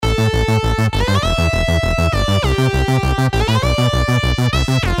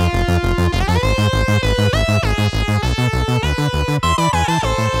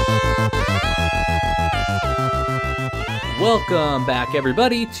Welcome back,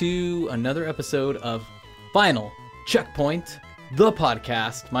 everybody, to another episode of Final Checkpoint, the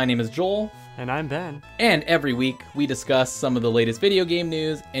podcast. My name is Joel. And I'm Ben. And every week, we discuss some of the latest video game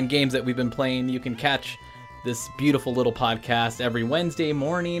news and games that we've been playing. You can catch this beautiful little podcast every Wednesday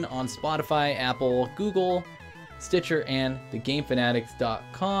morning on Spotify, Apple, Google, Stitcher, and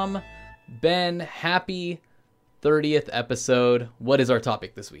thegamefanatics.com. Ben, happy 30th episode. What is our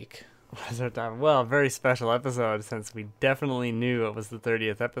topic this week? Well, a very special episode since we definitely knew it was the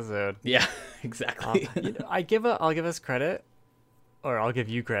 30th episode. Yeah, exactly. I'll give us credit, or I'll give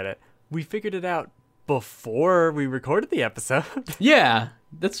you credit. We figured it out before we recorded the episode. Yeah,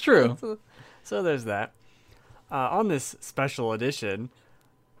 that's true. So there's that. On this special edition,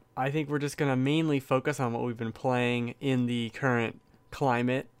 I think we're just going to mainly focus on what we've been playing in the current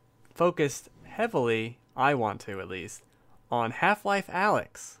climate, focused heavily, I want to at least, on Half-Life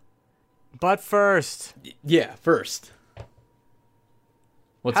Alyx. But first... Yeah, first.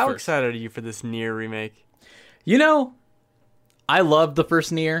 How excited are you for this Nier remake? You know, I loved the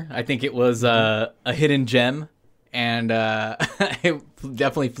first Nier. I think it was a hidden gem, and it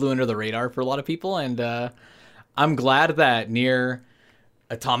definitely flew under the radar for a lot of people, and I'm glad that Nier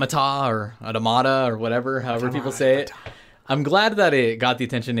Automata or Automata or whatever, however people say it, I'm glad that it got the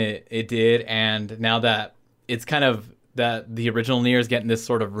attention it did, and now that it's kind of that the original Nier is getting this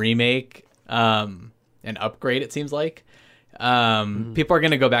sort of remake and upgrade, it seems like people are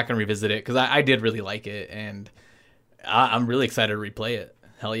going to go back and revisit it, because I did really like it, and I'm really excited to replay it.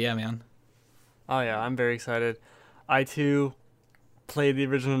 Hell yeah, man. Oh yeah, I'm very excited. I too played the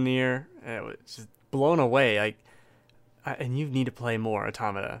original Nier, and it was just blown away. And you need to play more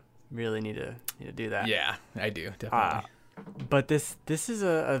Automata. Really need to do that. Yeah, I do, definitely. But this is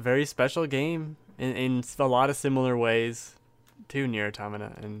a very special game in a lot of similar ways to Nier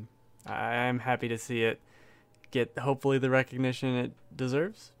Automata, and I'm happy to see it get hopefully the recognition it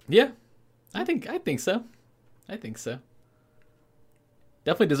deserves. Yeah, I think so.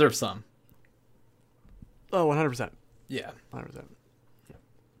 Definitely deserves some. Oh, 100%. Yeah. 100%.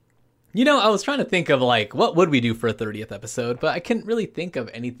 You know, I was trying to think of, like, what would we do for a 30th episode, but I couldn't really think of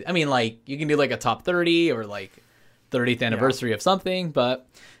anything. I mean, like, you can do, like, a top 30 or, like, 30th anniversary of something, but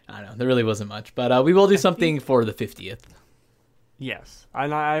I don't know. There really wasn't much. But we will do something for the 50th. Yes. I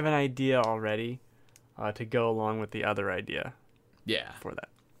have an idea already to go along with the other idea. Yeah. For that.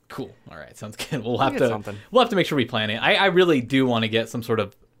 Cool. All right. Sounds good. We'll have to make sure we plan it. I really do want to get some sort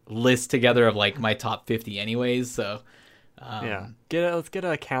of list together of, like, my top 50 anyways, so... yeah. Let's get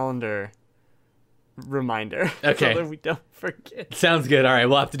a calendar reminder. Okay. So that we don't forget. Sounds good. All right.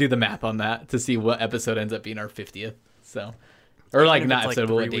 We'll have to do the math on that to see what episode ends up being our 50th. So, or like not episode,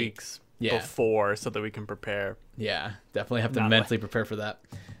 like 3 what weeks before, so that we can prepare. Yeah. Definitely have to mentally prepare for that.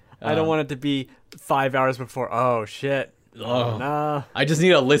 I don't want it to be 5 hours before. Oh, shit. Oh, no. I just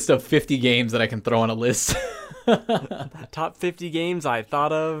need a list of 50 games that I can throw on a list. Top 50 games I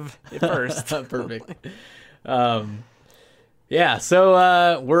thought of at first. Perfect. Yeah,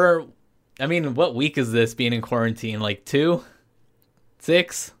 so what week is this being in quarantine? Like 2?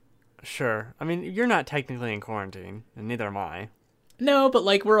 6? Sure. I mean, you're not technically in quarantine, and neither am I. No, but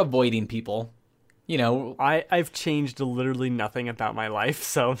like we're avoiding people. You know, I've changed literally nothing about my life,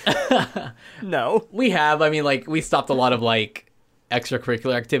 so no. We have. I mean, like we stopped a lot of like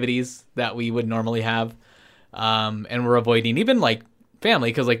extracurricular activities that we would normally have, and we're avoiding even like family,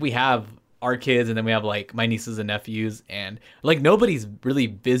 because like we have our kids, and then we have like my nieces and nephews, and like nobody's really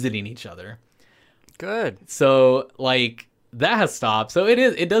visiting each other. Good. So like that has stopped. So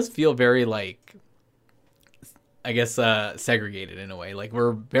it does feel very like, I guess, segregated in a way. Like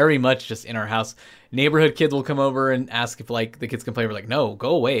we're very much just in our house. Neighborhood kids will come over and ask if like the kids can play. We're like, no, go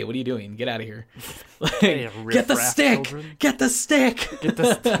away. What are you doing? Get out of here. Like, get the stick. Children. Get the stick. Get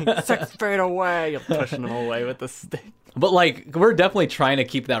the stick. 6 feet away. You're pushing them away with the stick. But like we're definitely trying to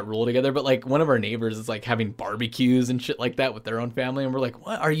keep that rule together. But like one of our neighbors is like having barbecues and shit like that with their own family, and we're like,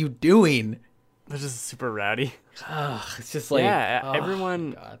 what are you doing? They're just super rowdy. It's just like,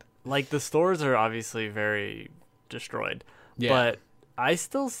 everyone. God. Like the stores are obviously very destroyed. Yeah. But I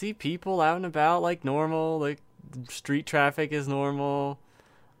still see people out and about like normal. Like street traffic is normal.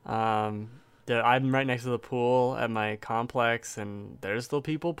 I'm right next to the pool at my complex, and there's still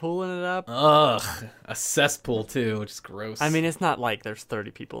people pooling it up. Ugh, a cesspool too, which is gross. I mean, it's not like there's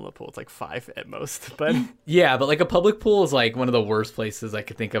 30 people in the pool. It's like 5 at most. But yeah, but like a public pool is like one of the worst places I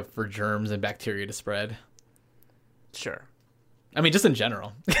could think of for germs and bacteria to spread. Sure. I mean, just in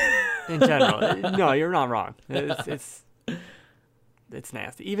general. In general, no, you're not wrong. It's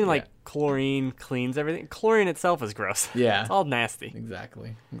nasty. Even like chlorine cleans everything. Chlorine itself is gross. Yeah, it's all nasty.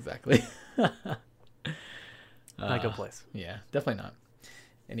 Exactly. Not a good place. Yeah, definitely not.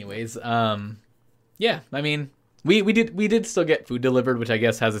 Anyways, yeah, I mean, we did still get food delivered, which I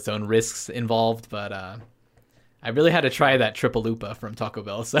guess has its own risks involved, but I really had to try that triple lupa from Taco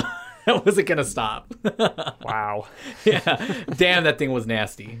Bell, so I wasn't gonna stop. Wow. Yeah, damn, that thing was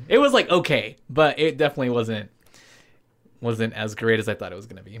nasty. It was like okay, but it definitely wasn't as great as I thought it was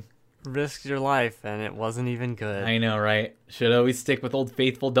gonna be. Risked your life, and it wasn't even good. I know, right? Should always stick with Old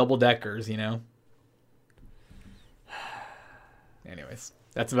Faithful double deckers, you know. Anyways,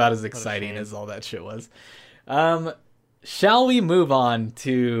 that's about as exciting as all that shit was. Shall we move on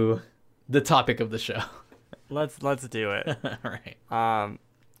to the topic of the show? Let's do it. All right.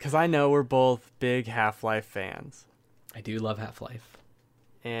 Because I know we're both big Half-Life fans, I do love Half-Life.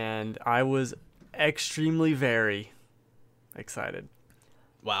 and I was extremely very excited.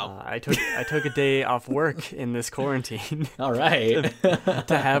 Wow. I took a day off work in this quarantine All right.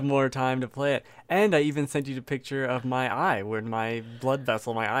 to have more time to play it, and I even sent you a picture of my eye, where my blood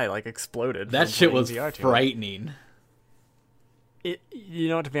vessel, my eye, like exploded. That from shit playing was VR too much. frightening. You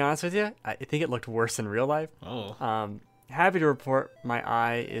know what? To be honest with you, I think it looked worse in real life. Oh. Happy to report my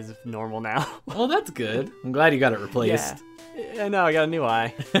eye is normal now. Well, that's good. I'm glad you got it replaced. Yeah, no, I got a new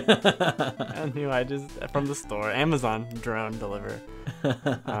eye. A new eye just from the store. Amazon drone deliver.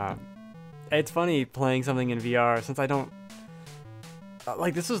 It's funny playing something in VR since I don't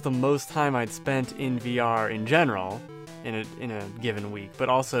like. This was the most time I'd spent in VR in general in a given week, but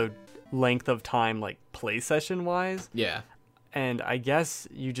also length of time like play session wise. Yeah. And I guess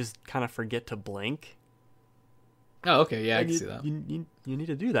you just kind of forget to blink. Oh, okay. Yeah, I And can you, see that. You need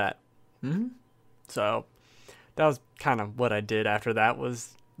to do that. Mm-hmm. So that was kind of what I did after that,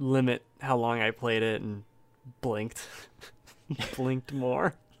 was limit how long I played it and blinked. Blinked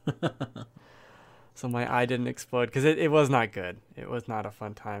more. So my eye didn't explode, because it was not good. It was not a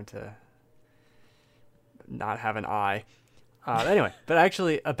fun time to not have an eye. Anyway, but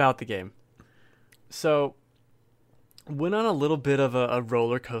actually about the game. So went on a little bit of a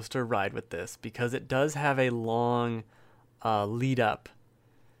roller coaster ride with this, because it does have a long lead up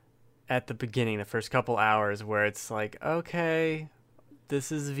at the beginning, the first couple hours, where it's like, okay,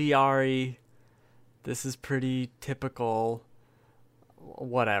 this is VR-y, this is pretty typical,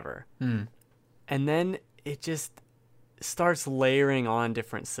 whatever. And then it just starts layering on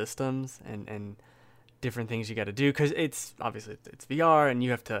different systems and different things you got to do, because it's obviously it's VR, and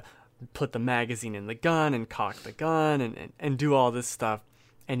you have to put the magazine in the gun and cock the gun and do all this stuff.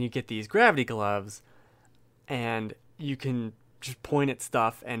 And you get these gravity gloves, and you can just point at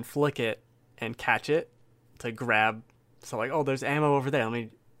stuff and flick it and catch it to grab. So like, oh, there's ammo over there.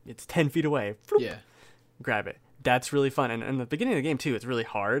 It's 10 feet away. Floop, Yeah. grab it. That's really fun. And in the beginning of the game too, it's really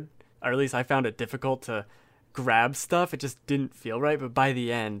hard. Or at least I found it difficult to grab stuff. It just didn't feel right. But by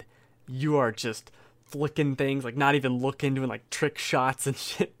the end, you are just flicking things, like not even looking, doing like trick shots and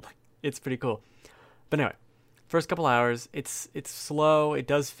shit. Like, it's pretty cool. But anyway, first couple hours, it's slow. It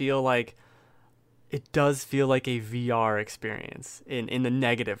does feel like a VR experience in the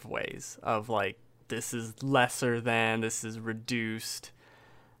negative ways of like, this is lesser than, this is reduced,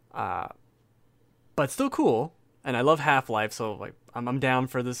 but still cool. And I love Half-Life, so like I'm down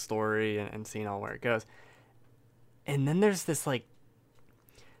for this story and seeing all where it goes. And then there's this like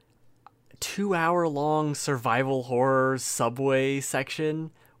 2-hour long survival horror subway section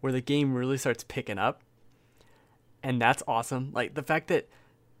where the game really starts picking up. And that's awesome. Like the fact that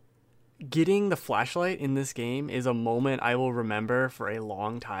getting the flashlight in this game is a moment I will remember for a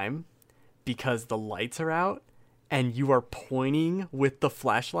long time, because the lights are out and you are pointing with the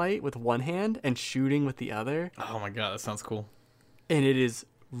flashlight with one hand and shooting with the other. Oh my god, that sounds cool. And it is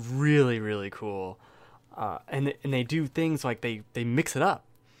really, really cool. And they do things like they mix it up.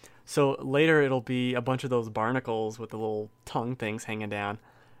 So later it'll be a bunch of those barnacles with the little tongue things hanging down,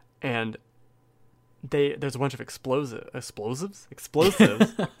 and there's a bunch of explosives.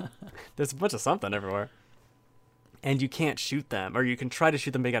 There's a bunch of something everywhere, and you can't shoot them, or you can try to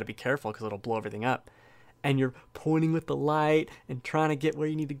shoot them, but you got to be careful because it'll blow everything up. And you're pointing with the light and trying to get where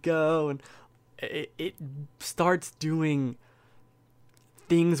you need to go, and it starts doing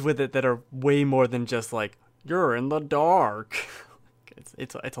things with it that are way more than just like, you're in the dark.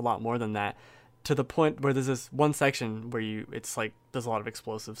 It's a lot more than that, to the point where there's this one section where it's like there's a lot of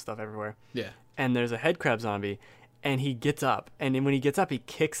explosive stuff everywhere. Yeah. And there's a headcrab zombie, and he gets up, and then when he gets up, he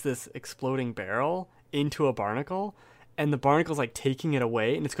kicks this exploding barrel into a barnacle, and the barnacle's like taking it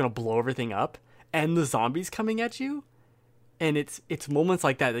away, and it's gonna blow everything up, and the zombie's coming at you. And it's moments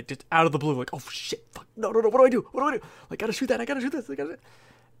like that, like just out of the blue, like, oh shit, fuck, no, what do I do? Like, gotta shoot that, I gotta shoot this,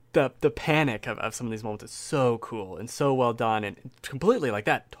 the panic of some of these moments is so cool and so well done and completely like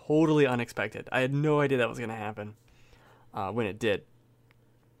that, totally unexpected. I had no idea that was gonna happen when it did.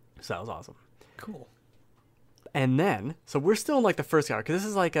 So that was awesome. Cool. And then, so we're still in like the first hour because this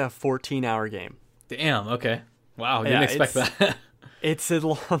is like a 14-hour game. Damn. Okay. Wow. Yeah, Didn't expect that. It's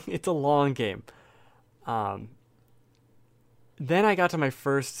a long game. Then I got to my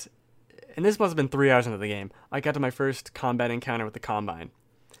first, and this must have been 3 hours into the game. I got to my first combat encounter with the Combine,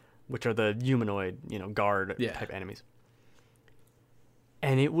 which are the humanoid, guard type enemies.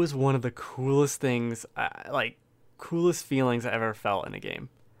 And it was one of the coolest things, coolest feelings I ever felt in a game,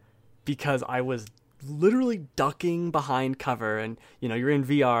 because I was literally ducking behind cover, and you're in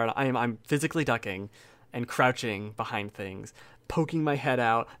VR, and I'm physically ducking and crouching behind things, poking my head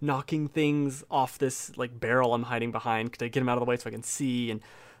out, knocking things off this like barrel I'm hiding behind to get them out of the way so I can see, and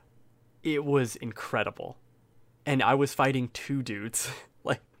it was incredible. And I was fighting two dudes,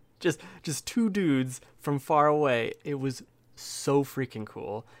 like just two dudes from far away. It was so freaking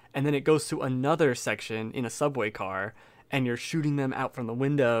cool. And then it goes to another section in a subway car, and you're shooting them out from the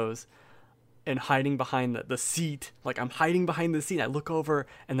windows and hiding behind the seat. Like I'm hiding behind the seat. I look over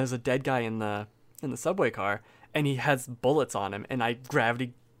and there's a dead guy in the subway car, and he has bullets on him, and I grab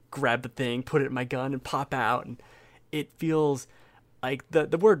the thing, put it in my gun, and pop out, and it feels like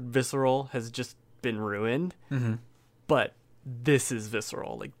the word visceral has just been ruined, but this is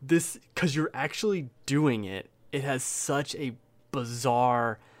visceral. Like this, because you're actually doing it. It has such a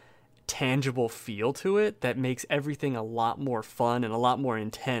bizarre, tangible feel to it that makes everything a lot more fun and a lot more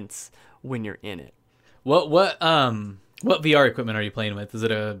intense when you're in it. What VR equipment are you playing with? Is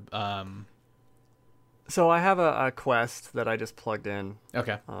it a So I have a Quest that I just plugged in.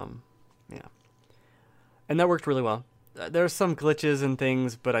 Okay. Yeah. And that worked really well. There's some glitches and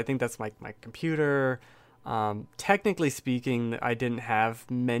things, but I think that's my computer. Technically speaking, I didn't have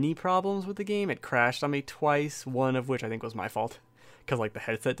many problems with the game. It crashed on me twice, one of which I think was my fault, because like the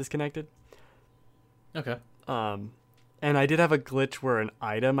headset disconnected. Okay. And I did have a glitch where an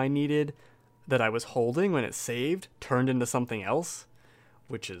item I needed that I was holding when it saved turned into something else,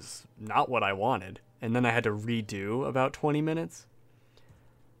 which is not what I wanted. And then I had to redo about 20 minutes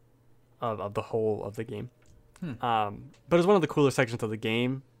of the whole of the game. But it was one of the cooler sections of the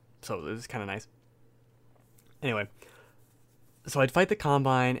game, so it was kind of nice. Anyway, so I'd fight the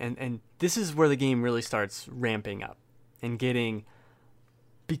Combine, and this is where the game really starts ramping up and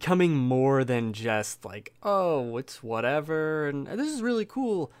becoming more than just like, oh, it's whatever, and this is really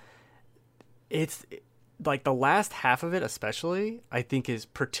cool. It's like the last half of it especially, I think, is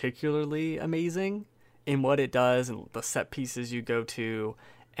particularly amazing in what it does and the set pieces you go to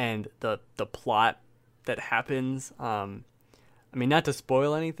and the plot that happens. I mean, not to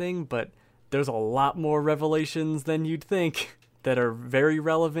spoil anything, but there's a lot more revelations than you'd think that are very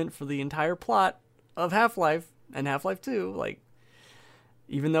relevant for the entire plot of Half-Life and Half-Life 2, like,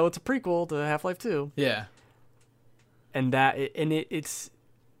 even though it's a prequel to Half-Life 2. Yeah. And it's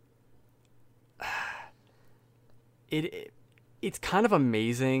kind of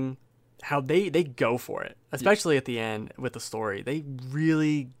amazing how they go for it, especially at the end with the story. They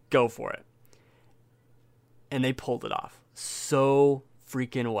really go for it. And they pulled it off so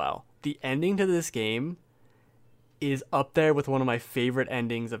freaking well. The ending to this game is up there with one of my favorite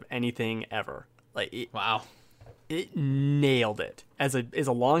endings of anything ever. Wow. It nailed it. As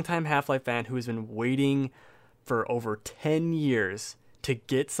a longtime Half-Life fan who has been waiting for over 10 years to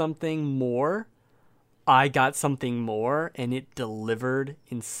get something more, I got something more, and it delivered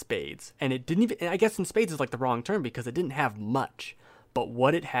in spades. And it didn't even, I guess in spades is like the wrong term because it didn't have much, but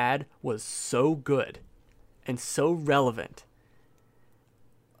what it had was so good and so relevant.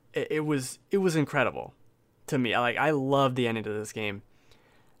 It was incredible to me. I love the ending to this game.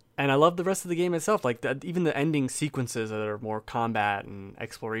 And I love the rest of the game itself. Like even the ending sequences that are more combat and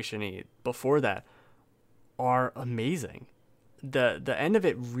exploration-y before that are amazing. The end of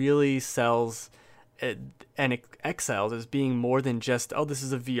it really sells and excels as being more than just, oh, this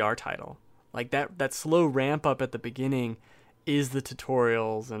is a VR title. Like that slow ramp up at the beginning is the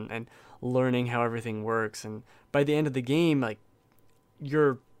tutorials and learning how everything works. And by the end of the game, like,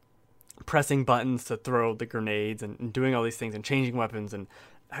 you're pressing buttons to throw the grenades and doing all these things and changing weapons and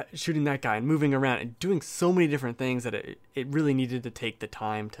shooting that guy and moving around and doing so many different things that it really needed to take the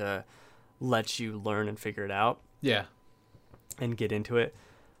time to let you learn and figure it out. Yeah. And get into it.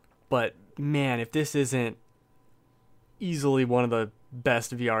 But man, if this isn't easily one of the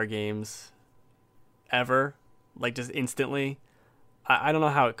best VR games ever, like just instantly, I don't know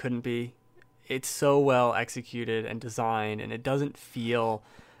how it couldn't be. It's so well executed and designed, and it doesn't feel,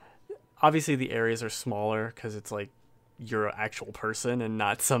 obviously the areas are smaller because it's like you're an actual person and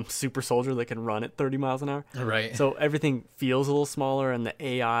not some super soldier that can run at 30 miles an hour. Right. So everything feels a little smaller, and the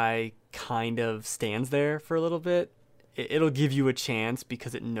AI kind of stands there for a little bit. It'll give you a chance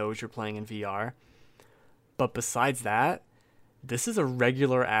because it knows you're playing in VR. But besides that, this is a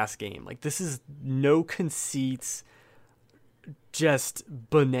regular ass game. Like, this is no conceits, just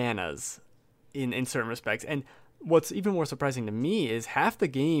bananas in certain respects. And what's even more surprising to me is half the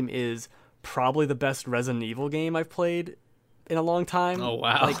game is probably the best Resident Evil game I've played in a long time. Oh,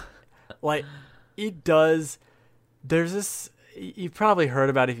 wow. Like it does. There's this, you've probably heard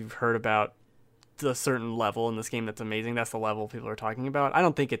about it if you've heard about the certain level in this game that's amazing. That's the level people are talking about. I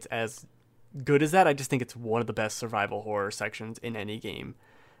don't think it's as good as that. I just think it's one of the best survival horror sections in any game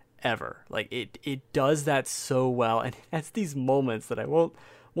ever. Like it does that so well, and it has these moments that I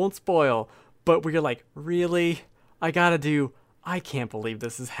won't spoil, but where you're like, really? I can't believe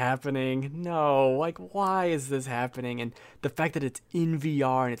this is happening. No, like, why is this happening? And the fact that it's in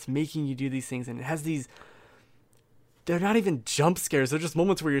VR and it's making you do these things, and it has these, they're not even jump scares. They're just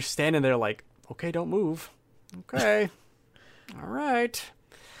moments where you're standing there like, okay, don't move. Okay. All right.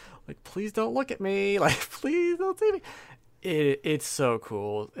 Like, please don't look at me. Like, please don't see me. It's so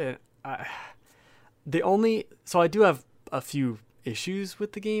cool. And so I do have a few issues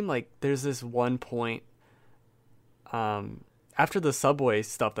with the game. Like, there's this one point, after the subway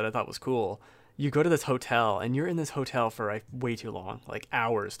stuff that I thought was cool, you go to this hotel and you're in this hotel for way too long, like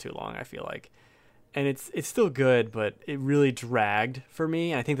hours too long, I feel like. And it's still good, but it really dragged for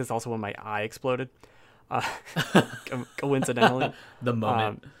me. And I think that's also when my eye exploded, coincidentally. The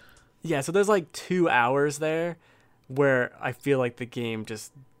moment. Yeah, so there's like 2 hours there where I feel like the game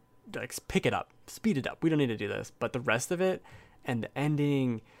just, like, pick it up, speed it up. We don't need to do this. But the rest of it and the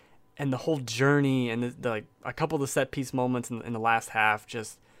ending and the whole journey and the like a couple of the set piece moments in the last half,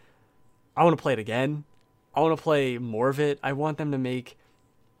 just, I want to play it again. I want to play more of it. I want them to make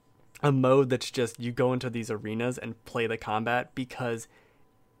a mode that's just you go into these arenas and play the combat, because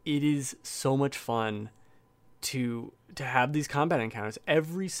it is so much fun to have these combat encounters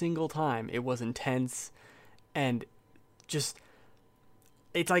every single time. It was intense, and just,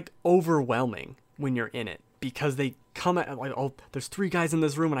 it's like overwhelming when you're in it, because they come at like, oh, there's 3 guys in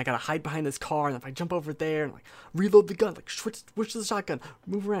this room and I gotta hide behind this car, and if I jump over there and like reload the gun, like switch to the shotgun,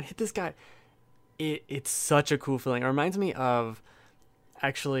 move around, hit this guy, it's such a cool feeling. It reminds me of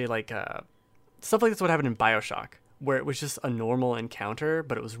actually like stuff like this would happen in BioShock, where it was just a normal encounter,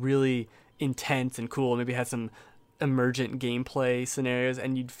 but it was really intense and cool. Maybe it had some emergent gameplay scenarios,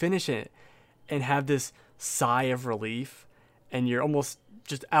 and you'd finish it and have this sigh of relief, and you're almost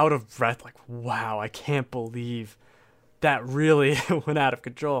just out of breath, like, wow, I can't believe that really went out of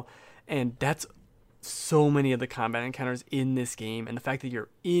control. And that's so many of the combat encounters in this game, and the fact that you're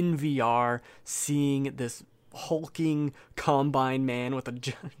in VR seeing this hulking Combine man with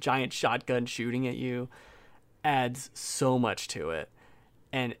a giant shotgun shooting at you adds so much to it.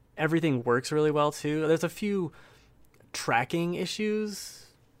 And everything works really well too. There's a few tracking issues,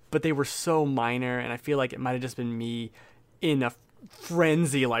 but they were so minor, and I feel like it might have just been me in a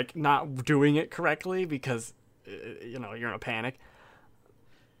frenzy, like not doing it correctly, because you're in a panic.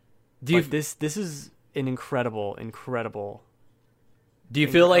 This is an incredible Do you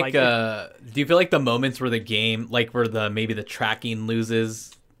feel like the moments where the game, like where maybe the tracking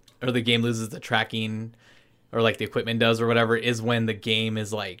loses, or the game loses the tracking, or like the equipment does or whatever, is when the game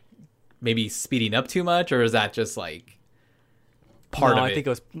is like maybe speeding up too much, or is that just like part of it? I think it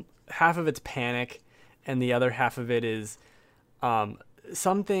was half of it's panic, and the other half of it is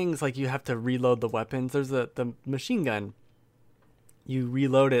some things, like you have to reload the weapons. There's the machine gun. You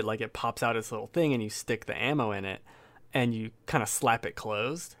reload it, like it pops out its little thing, and you stick the ammo in it, and you kind of slap it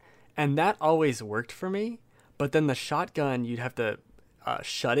closed. And that always worked for me. But then the shotgun, you'd have to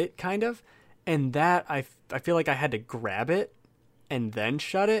shut it, kind of. And that, I feel like I had to grab it and then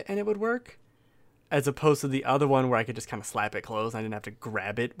shut it, and it would work. As opposed to the other one where I could just kind of slap it closed. I didn't have to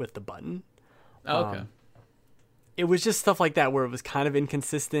grab it with the button. Oh, okay. It was just stuff like that where it was kind of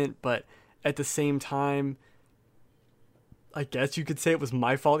inconsistent, but at the same time, I guess you could say it was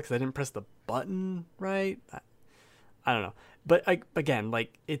my fault because I didn't press the button right. I don't know. But again,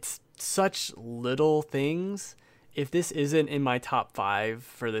 like, it's such little things. If this isn't in my top 5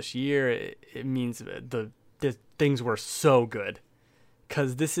 for this year, it means the things were so good.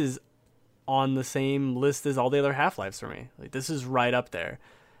 Because this is on the same list as all the other Half-Lives for me. Like, this is right up there.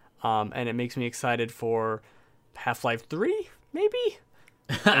 And it makes me excited for Half-Life 3, maybe?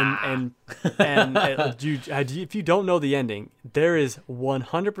 and if you don't know the ending, there is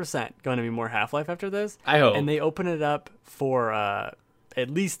 100% going to be more Half-Life after this. I hope. And they open it up for at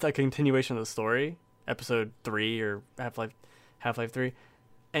least a continuation of the story, Episode 3 or Half-Life 3,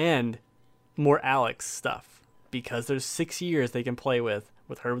 and more Alex stuff, because there's 6 years they can play with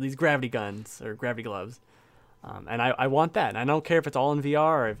her with these gravity guns or gravity gloves. And I want that. And I don't care if it's all in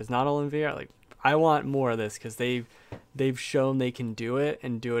VR or if it's not all in VR. Like, I want more of this, because they've shown they can do it,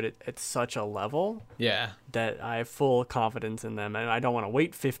 and do it at such a level Yeah. that I have full confidence in them. And I don't want to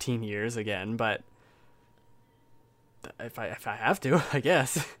wait 15 years again, but if I have to, I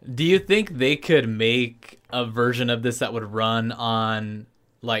guess. Do you think they could make a version of this that would run on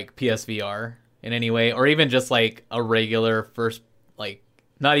like PSVR in any way, or even just like a regular first, like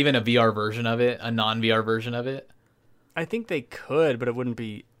not even a VR version of it, a non-VR version of it? I think they could, but it wouldn't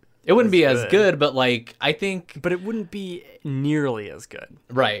be. It wouldn't be as good, but like I think. But it wouldn't be nearly as good.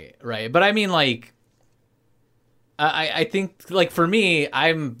 Right. But I mean, like, I think, like, for me,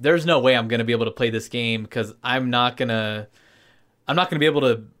 there's no way I'm gonna be able to play this game, because I'm not gonna be able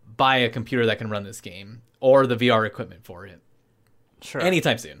to buy a computer that can run this game or the VR equipment for it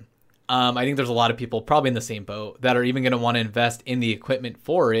anytime soon. I think there's a lot of people probably in the same boat that are even going to want to invest in the equipment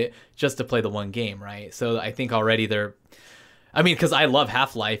for it just to play the one game, right? So I think already because I love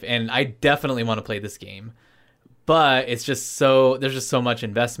Half-Life and I definitely want to play this game, but it's just there's just so much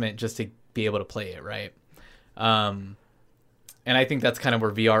investment just to be able to play it, right? And I think that's kind of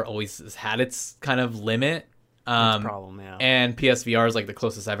where VR always has had its kind of limit. Problem, yeah. And PSVR is like the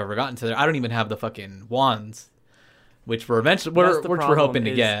closest I've ever gotten to there. I don't even have the fucking wands, which we're hoping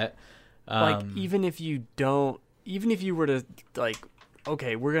to get. Like, even if you were to, like,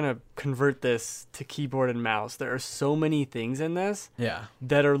 okay, we're gonna convert this to keyboard and mouse, there are so many things in this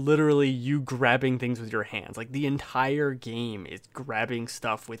that are literally you grabbing things with your hands. Like, the entire game is grabbing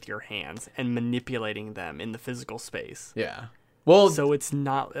stuff with your hands and manipulating them in the physical space. Yeah. Well, so it's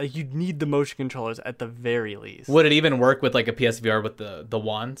not like you need the motion controllers at the very least. Would it even work with like a PSVR with the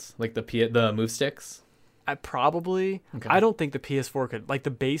wands, like the move sticks? I probably. Okay. I don't think the PS4 could, like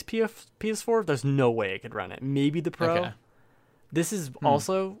the base PS4. There's no way it could run it. Maybe the Pro. Okay. This is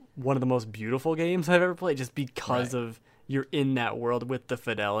also one of the most beautiful games I've ever played, just because of you're in that world with the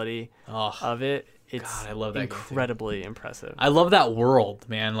fidelity of it. It's I love that incredibly impressive. I love that world,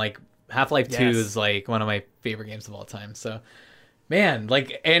 man. Like Half-Life 2 is like one of my favorite games of all time. So, man,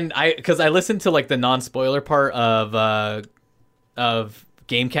 like, and because I listened to like the non-spoiler part of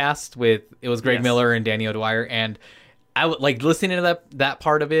Gamecast with, it was Greg Miller and Danny O'Dwyer, and I would like listening to that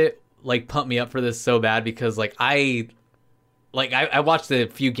part of it like pumped me up for this so bad, because like I watched a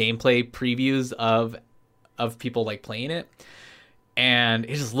few gameplay previews of people like playing it, and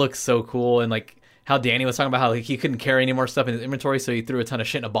it just looks so cool. And like how Danny was talking about how like he couldn't carry any more stuff in his inventory, so he threw a ton of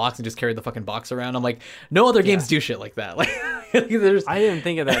shit in a box and just carried the fucking box around. I'm like, no other games do shit like that. Like I didn't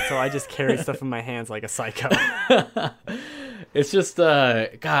think of that, so I just carried stuff in my hands like a psycho. It's just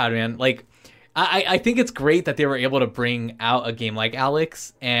God, man, like I think it's great that they were able to bring out a game like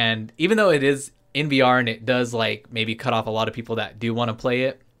Alex, and even though it is in VR and it does like maybe cut off a lot of people that do want to play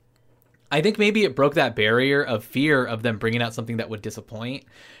it, I think maybe it broke that barrier of fear of them bringing out something that would disappoint.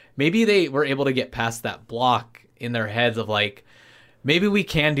 Maybe they were able to get past that block in their heads of like, maybe we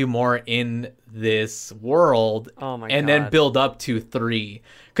can do more in this world and then build up to 3.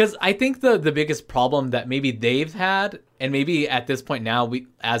 Because I think the biggest problem that maybe they've had, and maybe at this point now we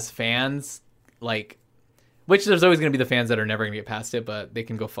as fans, like, which there's always going to be the fans that are never going to get past it, but they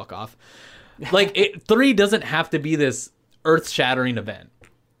can go fuck off. Like 3 doesn't have to be this earth-shattering event.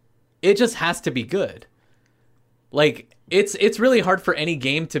 It just has to be good. Like it's really hard for any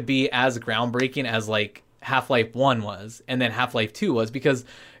game to be as groundbreaking as like Half-Life 1 was, and then Half-Life 2 was, because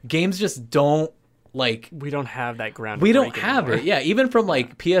games just don't like, we don't have that ground. We don't have it. Yeah, even from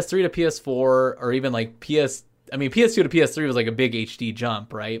like PS3 to PS4, or even like PS2 to PS3 was like a big HD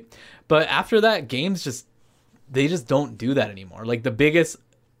jump, right? But after that, games they just don't do that anymore. Like the biggest,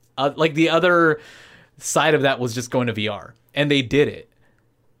 like the other side of that was just going to VR, and they did it.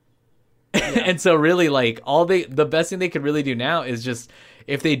 Yeah. And so really, like the best thing they could really do now is just,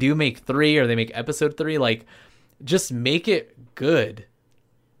 if they do make 3 or they make episode 3, like just make it good.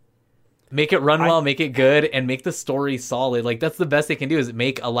 Make it run well, make it good, and make the story solid. Like that's the best they can do, is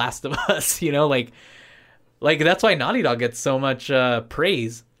make a Last of Us, you know, like that's why Naughty Dog gets so much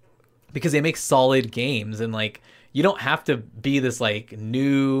praise, because they make solid games. And like, you don't have to be this like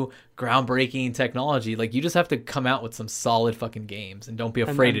new groundbreaking technology. Like you just have to come out with some solid fucking games, and don't be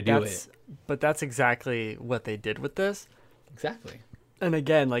afraid to do it. But that's exactly what they did with this. Exactly. And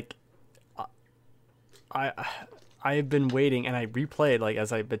again, like I've been waiting, and I replayed, like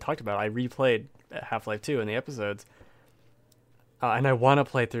as I've been talked about, I replayed Half-Life 2 in the episodes, and I want to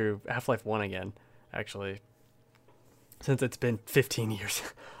play through Half-Life 1 again, actually, since it's been 15 years.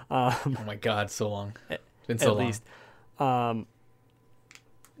 Oh my god, so long. It's been so At long.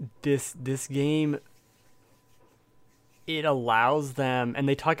 least. This game, it allows them, and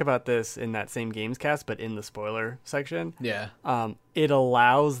they talk about this in that same Gamescast, but in the spoiler section. Yeah. It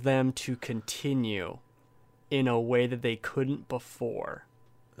allows them to continue in a way that they couldn't before.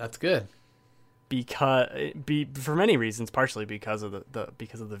 That's good. For many reasons, partially because of the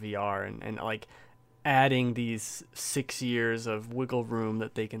VR and like adding these 6 years of wiggle room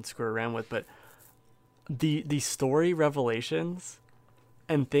that they can screw around with, but the story revelations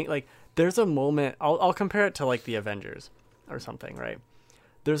and think like there's a moment I'll compare it to like the Avengers or something, right?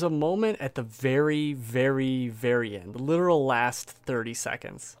 There's a moment at the very, very, very end, the literal last 30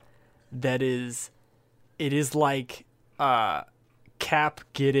 seconds, it is like Cap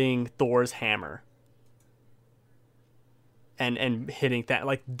getting Thor's hammer and hitting that.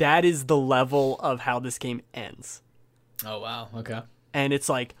 Like, that is the level of how this game ends. Oh wow. Okay. And it's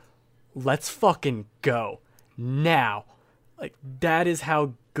like, let's fucking go now. Like, that is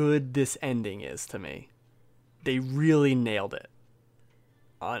how good this ending is to me. They really nailed it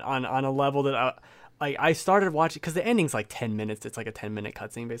on a level that I started watching, because the ending's like 10 minutes. It's like a 10-minute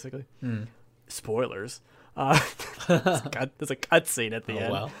cutscene basically. Spoilers. There's a cutscene at the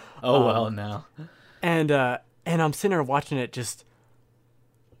end. Well. Oh well. Now. And I'm sitting there watching it just,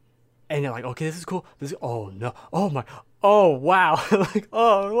 and you're like, okay, this is cool. Oh no, oh my, oh wow, like,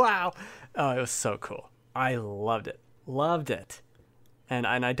 oh wow, oh, it was so cool. I loved it, and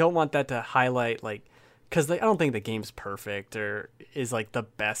I don't want that to highlight, like, because I don't think the game's perfect or is like the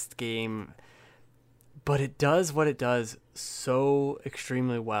best game, but it does what it does so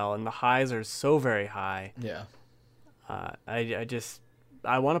extremely well, and the highs are so very high. Yeah.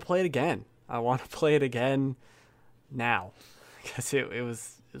 I want to play it again. I want to play it again now, because it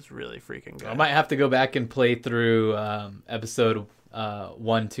was really freaking good. I might have to go back and play through episode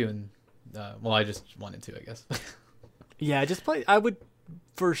 1, 2, and well, I just 1 and 2, I guess. Yeah, just play. I would,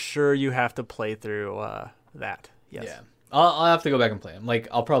 for sure, you have to play through that. Yes. Yeah. I'll have to go back and play them. Like,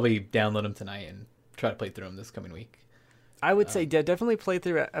 I'll probably download them tonight and try to play through them this coming week. I would say definitely play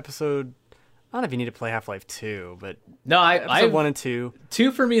through episode. I don't know if you need to play Half-Life 2, but No, episode 1 and 2.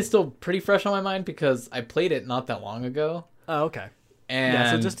 2 for me is still pretty fresh on my mind because I played it not that long ago. Oh, okay. And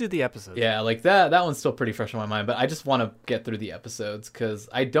Yeah, so just do the episode. yeah, like that one's still pretty fresh on my mind, but I just want to get through the episodes because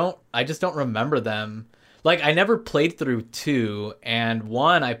I just don't remember them. Like, I never played through 2, and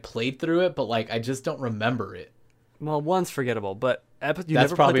 1 I played through it, but like I just don't remember it. Well, 1's forgettable, but you That's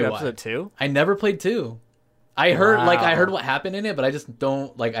never probably played through why. episode 2? I never played 2. I heard Wow. what happened in it, but I just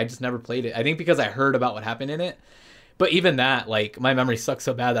never played it. I think because I heard about what happened in it. But even that, like, my memory sucks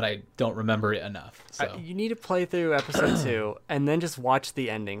so bad that I don't remember it enough. So You need to play through episode 2 and then just watch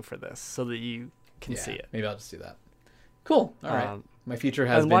the ending for this so that you can see it. Maybe I'll just do that. Cool. All right. My future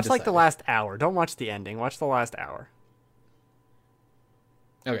has And been watch like the decided. last hour. Don't watch the ending. Watch the last hour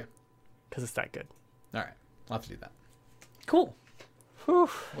Okay. because it's that good. All right. I'll have to do that. Cool. Whew.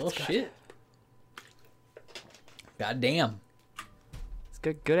 Well, shit. God damn. It's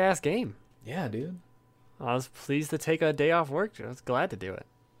a good ass game. Yeah, dude. I was pleased to take a day off work. I was glad to do it.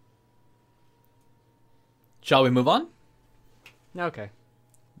 Shall we move on? Okay.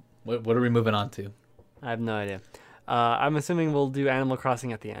 What are we moving on to? I have no idea. I'm assuming we'll do Animal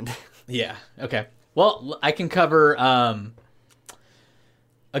Crossing at the end. Yeah. Okay. Well, I can cover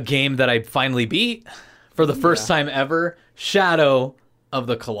a game that I finally beat for the first time ever. Shadow of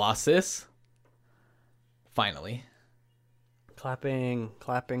the Colossus. Finally. Clapping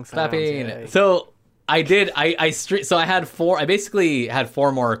sounds. Clapping. Yay. So I did. So I had 4. I basically had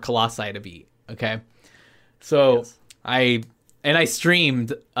 4 more Colossi to beat. Okay. So Yes. I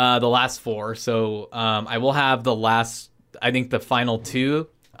streamed the last 4. So I will have the last. I think the final 2.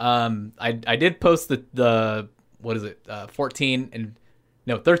 I did post the what is it? 13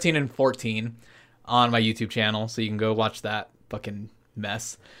 and 14 on my YouTube channel. So you can go watch that fucking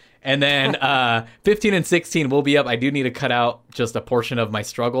mess. And then 15 and 16 will be up. I do need to cut out just a portion of my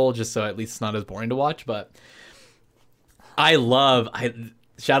struggle, just so at least it's not as boring to watch. But Shadow of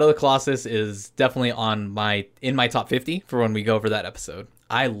the Colossus is definitely in my top 50 for when we go over that episode.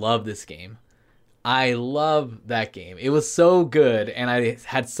 I love this game. I love that game. It was so good, and I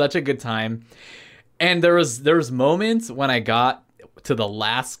had such a good time. And there was moments when I got to the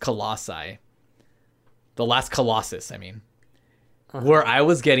last Colossus, I mean. Where I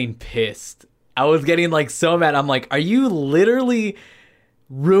was getting pissed. I was getting like so mad. I'm like, are you literally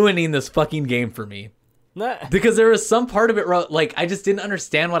ruining this fucking game for me? Because there was some part of it where like I just didn't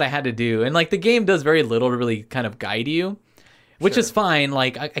understand what I had to do. And like the game does very little to really kind of guide you, which is fine.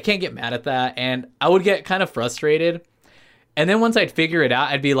 Like I can't get mad at that. And I would get kind of frustrated And then once I'd figure it out,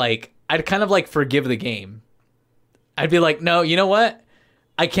 I'd kind of like forgive the game. I'd be like, no, you know what?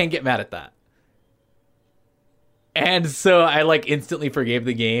 I can't get mad at that. And so I like instantly forgave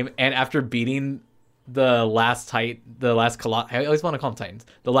the game. And after beating the last Colossus, I always want to call them Titans.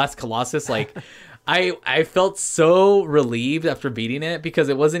 The last Colossus, like I felt so relieved after beating it, because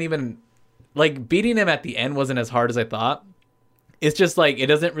it wasn't even like beating him at the end wasn't as hard as I thought. It's just like, it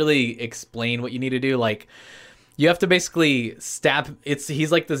doesn't really explain what you need to do. Like, you have to basically stab.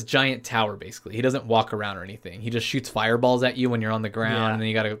 He's like this giant tower, basically. He doesn't walk around or anything. He just shoots fireballs at you when you're on the ground, and then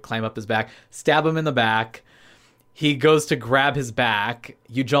you got to climb up his back, stab him in the back. He goes to grab his back.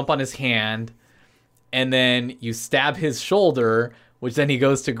 You jump on his hand, and then you stab his shoulder, which then he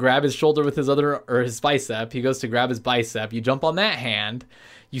goes to grab his shoulder with his bicep. He goes to grab his bicep. You jump on that hand.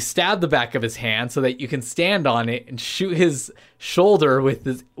 You stab the back of his hand so that you can stand on it and shoot his shoulder with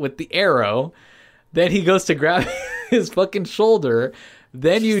the arrow. Then he goes to grab his fucking shoulder.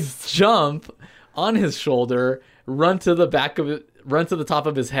 Then you jump on his shoulder, run to the top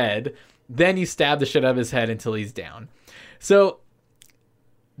of his head. Then you stab the shit out of his head until he's down. So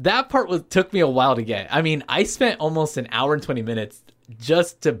that part took me a while to get. I mean, I spent almost an hour and 20 minutes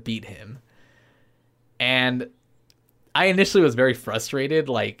just to beat him. And I initially was very frustrated,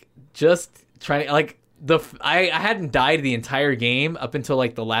 like just trying to like I hadn't died the entire game up until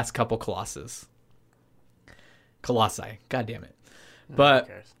like the last couple Colossi. God damn it. But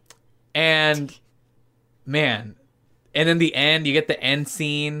and man, and in the end you get the end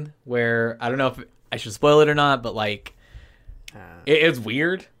scene where I don't know if I should spoil it or not, but like it's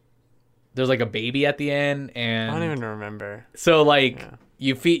weird. There's like a baby at the end, and I don't even remember. So like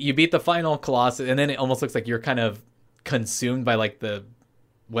you beat the final Colossus, and then it almost looks like you're kind of consumed by like the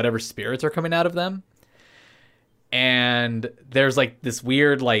whatever spirits are coming out of them, and there's like this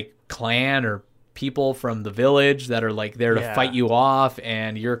weird like clan or people from the village that are like there to fight you off,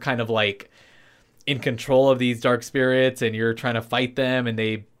 and you're kind of like in control of these dark spirits, and you're trying to fight them, and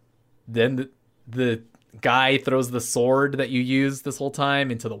the guy throws the sword that you used this whole time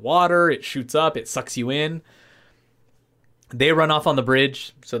into the water. It shoots up, it sucks you in. They run off on the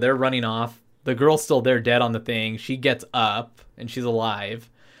bridge, so they're running off. The girl's still there dead on the thing. She gets up, and she's alive.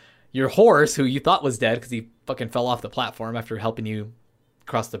 Your horse, who you thought was dead because he fucking fell off the platform after helping you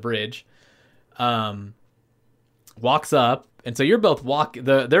cross the bridge, walks up. And so they're both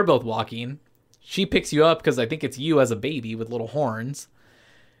walking. She picks you up because I think it's you as a baby with little horns.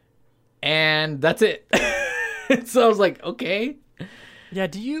 And that's it. So I was like, okay. Yeah,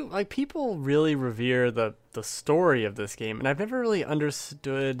 do you like people really revere the story of this game? And I've never really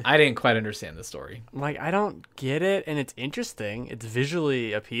understood. I didn't quite understand the story. Like, I don't get it, and it's interesting. It's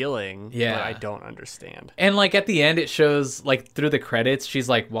visually appealing. Yeah, but I don't understand. And like at the end, it shows like through the credits, she's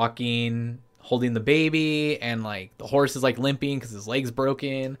like walking, holding the baby, and like the horse is like limping because his leg's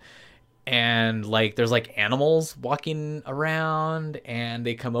broken. And like there's like animals walking around, and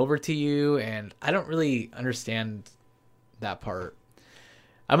they come over to you, and I don't really understand that part.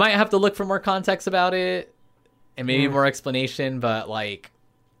 I might have to look for more context about it and maybe more explanation, but like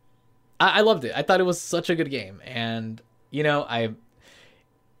I loved it. I thought it was such a good game, and you know,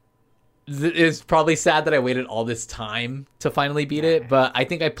 it's probably sad that I waited all this time to finally beat it, but I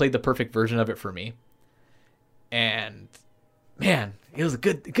think I played the perfect version of it for me. And man, it was a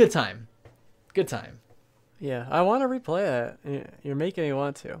good time. Good time. Yeah, I want to replay it. You're making me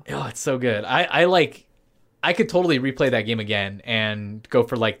want to. Oh, it's so good. I could totally replay that game again and go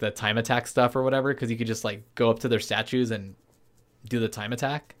for like the time attack stuff or whatever, because you could just like go up to their statues and do the time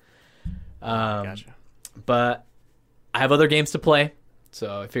attack. Gotcha. But I have other games to play,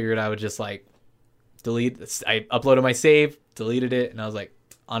 so I figured I would just like delete. I uploaded my save, deleted it, and I was like,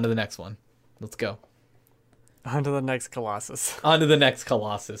 on to the next one. Let's go. On to the next Colossus. On to the next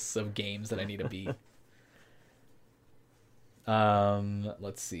Colossus of games that I need to beat.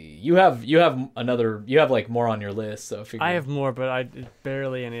 Let's see. You have like more on your list, so I have more, but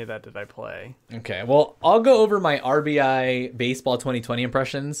barely any of that did I play. Okay, well, I'll go over my RBI Baseball 2020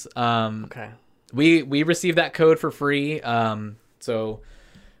 impressions. Okay. We received that code for free. So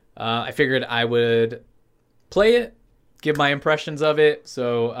I figured I would play it, give my impressions of it.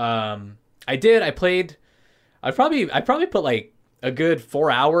 So I did. I probably put like a good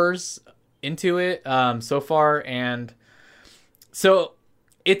 4 hours into it so far, and so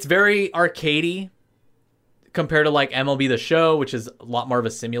it's very arcadey compared to like MLB The Show, which is a lot more of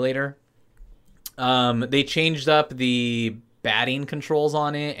a simulator. They changed up the batting controls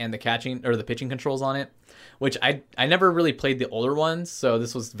on it and the catching or the pitching controls on it, which I never really played the older ones, so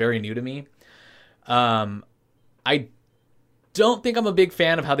this was very new to me. I don't think I'm a big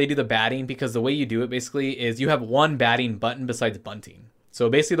fan of how they do the batting, because the way you do it basically is you have one batting button besides bunting. So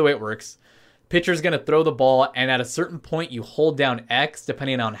basically the way it works, pitcher's going to throw the ball, and at a certain point you hold down X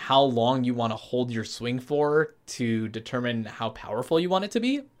depending on how long you want to hold your swing for to determine how powerful you want it to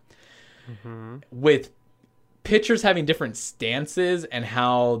be. With pitchers having different stances and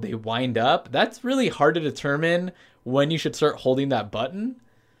how they wind up, that's really hard to determine when you should start holding that button.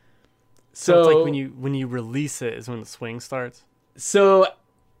 So it's like when you release it is when the swing starts. So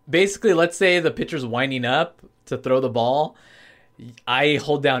basically, let's say the pitcher's winding up to throw the ball. I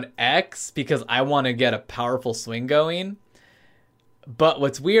hold down X because I want to get a powerful swing going. But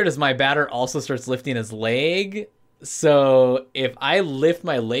what's weird is my batter also starts lifting his leg. So if I lift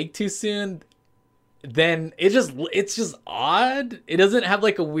my leg too soon, then it's just odd. It doesn't have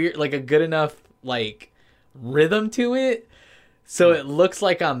like a good enough like rhythm to it. So it looks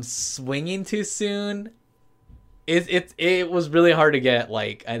like I'm swinging too soon. It was really hard to get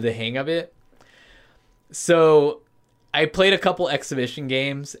like the hang of it. So I played a couple exhibition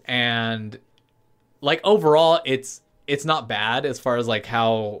games, and like overall it's not bad as far as like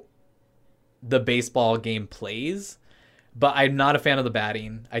how the baseball game plays, but I'm not a fan of the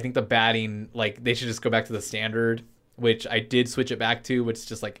batting. I think the batting, like, they should just go back to the standard, which I did switch it back to, which is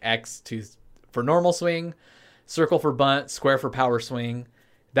just like X for normal swing, circle for bunt, square for power swing.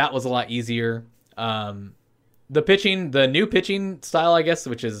 That was a lot easier. The new pitching style, I guess,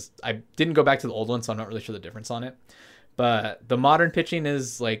 which is, I didn't go back to the old one, so I'm not really sure the difference on it. But the modern pitching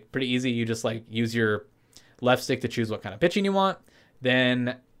is like pretty easy. You just like use your left stick to choose what kind of pitching you want.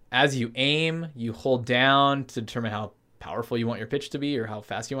 Then as you aim, you hold down to determine how powerful you want your pitch to be or how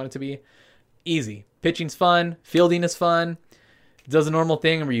fast you want it to be. Easy. Pitching's fun. Fielding is fun. It does a normal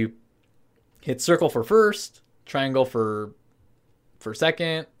thing where you hit circle for first, triangle for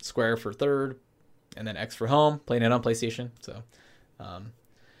second, square for third, and then X for home. Playing it on PlayStation.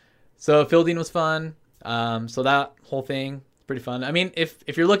 So fielding was fun. So that whole thing, pretty fun. I mean, if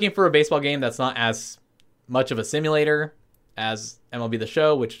you're looking for a baseball game that's not as much of a simulator as MLB The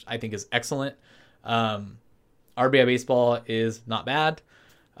Show, which I think is excellent, RBI Baseball is not bad.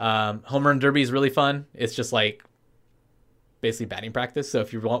 Home Run Derby is really fun. It's just like basically batting practice. So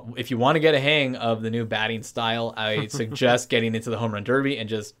if you want to get a hang of the new batting style, I suggest getting into the Home Run Derby and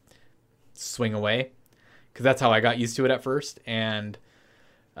just swing away, because that's how I got used to it at first. And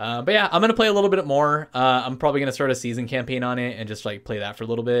but yeah, I'm gonna play a little bit more. I'm probably gonna start a season campaign on it and just like play that for a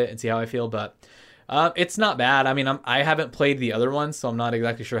little bit and see how I feel. But it's not bad. I mean, I haven't played the other ones, so I'm not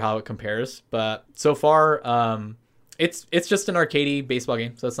exactly sure how it compares. But so far, it's just an arcadey baseball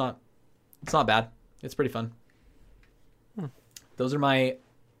game, so it's not bad. It's pretty fun. Those are my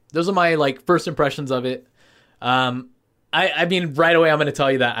like first impressions of it. I mean, right away I'm going to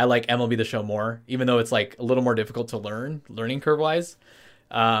tell you that I like MLB The Show more, even though it's like a little more difficult to learning curve wise.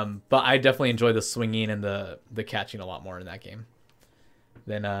 But I definitely enjoy the swinging and the catching a lot more in that game.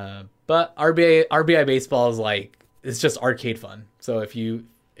 But RBI Baseball is like, it's just arcade fun. So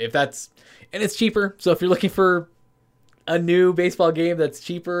if that's, and it's cheaper. So if you're looking for a new baseball game that's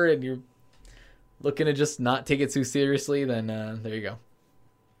cheaper and you're looking to just not take it too seriously, then there you go.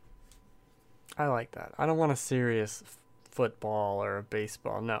 I like that. I don't want a serious football or a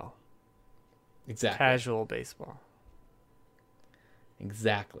baseball. No. Exactly. Casual baseball.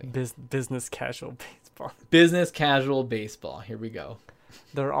 Exactly. Business casual baseball. Business casual baseball. Here we go.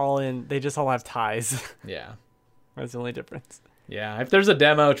 They just all have ties. Yeah. That's the only difference. Yeah. If there's a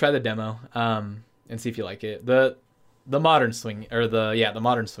demo, try the demo. And see if you like it. The modern swing, or the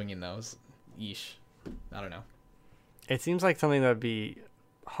modern swinging though is yeesh. I don't know. It seems like something that'd be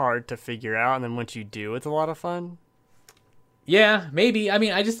hard to figure out, and then once you do, it's a lot of fun. Yeah, maybe. I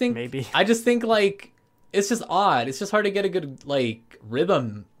mean, I just think like it's just odd. It's just hard to get a good like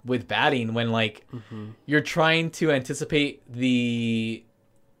rhythm with batting when like you're trying to anticipate the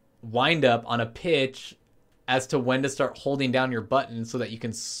wind up on a pitch as to when to start holding down your button so that you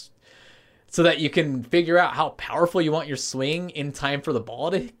can figure out how powerful you want your swing in time for the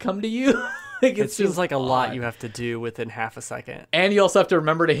ball to come to you. Like, it seems like a lot you have to do within half a second. And you also have to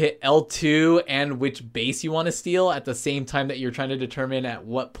remember to hit L2 and which base you want to steal at the same time that you're trying to determine at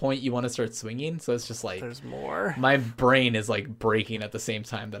what point you want to start swinging. So it's just like, there's more. My brain is like breaking at the same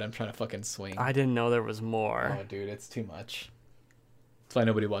time that I'm trying to fucking swing. I didn't know there was more. Oh, dude, it's too much. That's why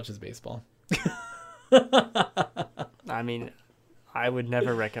nobody watches baseball. I mean, I would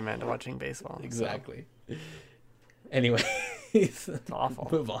never recommend watching baseball. Exactly. So. Anyway, it's awful.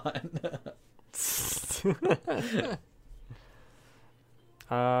 Move on.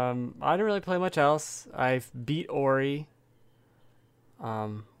 I didn't really play much else. I've beat Ori,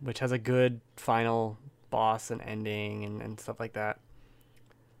 which has a good final boss and ending and stuff like that.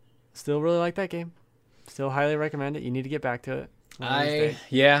 Still really like that game. Still highly recommend it. You need to get back to it.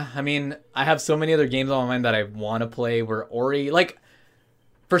 Yeah, I mean, I have so many other games on my mind that I want to play where Ori, like,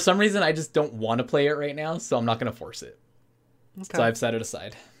 for some reason, I just don't want to play it right now, so I'm not going to force it. Okay. So I've set it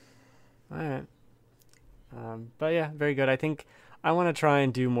aside. All right. But yeah, very good. I think I want to try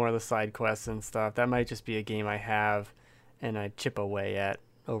and do more of the side quests and stuff. That might just be a game I have and I chip away at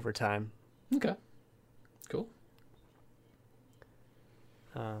over time. Okay. Cool.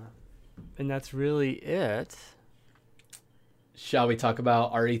 And that's really it. Shall we talk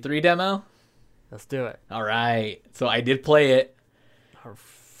about RE3 demo? Let's do it. All right. So I did play it.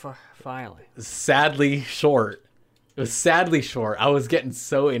 Finally. Sadly short. It was sadly short. I was getting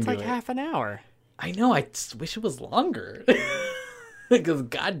so into It's like it. half an hour. I know. I just wish it was longer. Because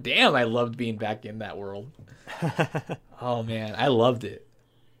goddamn, I loved being back in that world. Oh man, I loved it.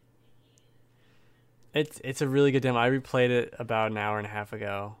 It's a really good demo. I replayed it about an hour and a half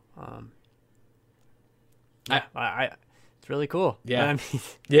ago. It's really cool. Yeah. I mean,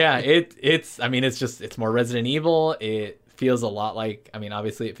 Yeah, it's more Resident Evil. It feels a lot like,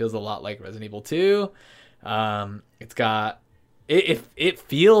 obviously it feels a lot like Resident Evil 2. It's got it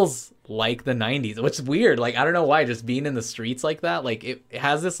feels like the 90s, which is weird. Like, I don't know why, just being in the streets like that, like it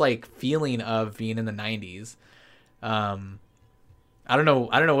has this like feeling of being in the 90s. I don't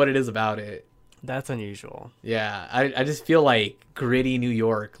know what it is about it. that's unusual. Yeah, I just feel like gritty New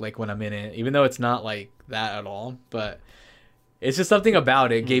York, like when I'm in it, even though it's not like that at all, but it's just something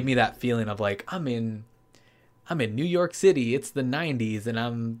about it gave me that feeling of like I'm in New York City. It's the 90s, and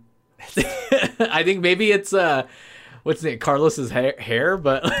I'm I think maybe it's what's it, Carlos's hair,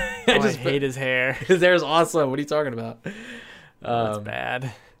 but I hate his hair. His hair is awesome. What are you talking about? That's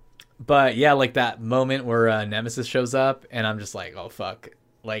bad. But yeah, like that moment where Nemesis shows up, and I'm just like, oh fuck,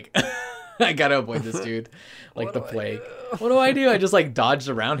 like I gotta avoid this dude, like the plague. What do I do? I just like dodged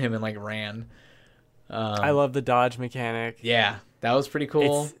around him and like ran. I love the dodge mechanic. Yeah, that was pretty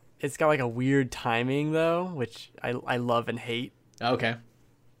cool. It's got like a weird timing though, which I love and hate. Okay.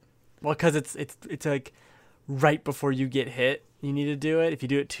 Well, because it's like right before you get hit, you need to do it. If you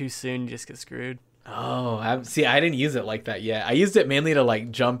do it too soon, you just get screwed. Oh, I didn't use it like that yet. I used it mainly to like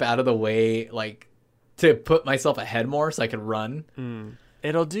jump out of the way, like to put myself ahead more so I could run.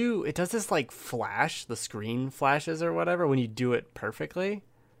 It does this like flash, the screen flashes or whatever when you do it perfectly.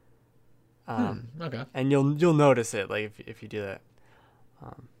 Okay. And you'll notice it like if you do that.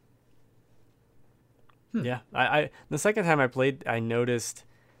 Yeah, I the second time I played, I noticed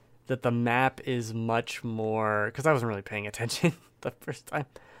that the map is much more, because I wasn't really paying attention the first time.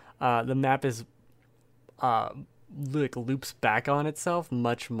 The map is like loops back on itself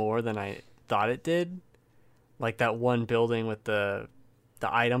much more than I thought it did. Like that one building with the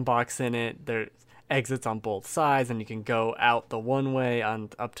item box in it, there's exits on both sides, and you can go out the one way on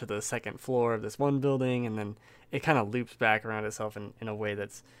up to the second floor of this one building, and then it kind of loops back around itself in a way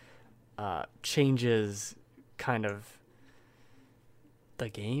that's changes kind of the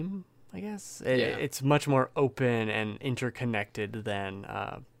game, I guess. It's much more open and interconnected than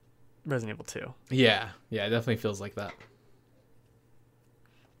Resident Evil 2. Yeah, it definitely feels like that.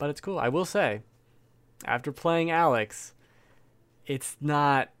 But it's cool. I will say, after playing Alex, it's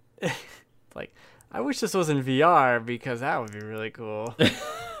not like, I wish this was in VR because that would be really cool.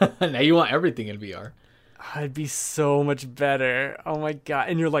 Now you want everything in VR. It'd be so much better. Oh my god.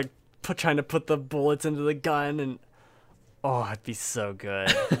 And you're like trying to put the bullets into the gun, and oh, it'd be so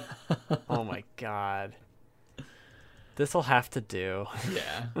good. Oh my god. This'll have to do.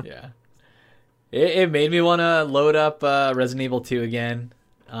 Yeah. It made me want to load up Resident Evil 2 again.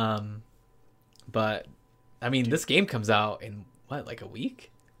 But I mean, this game comes out in what, like a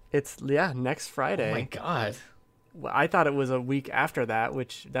week? It's next Friday. Oh my god. Well, I thought it was a week after that,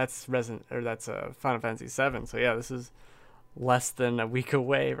 which that's Final Fantasy 7. So yeah, this is less than a week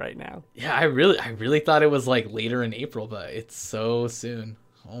away right now. Yeah, I really thought it was like later in April, but it's so soon.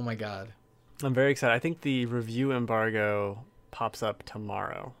 Oh my god. I'm very excited. I think the review embargo pops up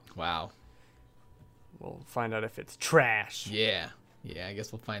tomorrow. Wow. We'll find out if it's trash. Yeah, I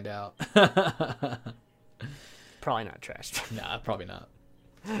guess we'll find out. Probably not trash. Nah, probably not.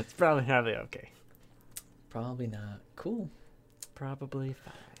 It's probably okay. Probably not. Cool. Probably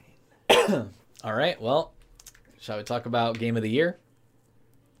fine. All right, well, shall we talk about Game of the Year?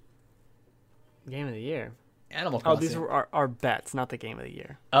 Game of the Year? Animal Crossing. Oh, these were our bets, not the Game of the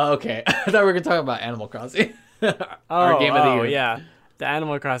Year. Oh, okay. I thought we were going to talk about Animal Crossing. Our Game of the Year. Yeah. The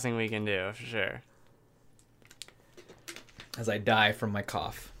Animal Crossing we can do, for sure. As I die from my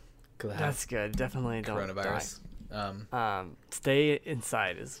cough. That's good. Definitely don't coronavirus. die. Stay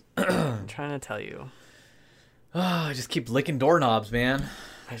inside is I'm trying to tell you. Oh, I just keep licking doorknobs, man.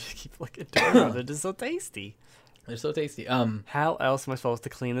 I just keep looking at doorknobs. They're just so tasty. They're so tasty. How else am I supposed to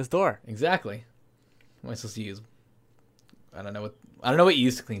clean this door? Exactly. What am I supposed to use? I don't know what you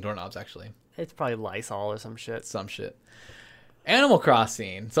use to clean doorknobs, actually. It's probably Lysol or some shit. Some shit. Animal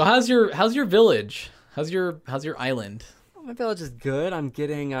Crossing. So how's your village? How's your island? My village is good. I'm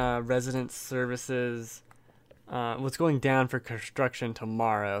getting resident services. What's going down for construction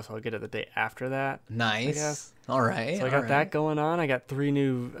tomorrow, so I'll get it the day after that. Nice. guess. All right. So I got that going on. I got 3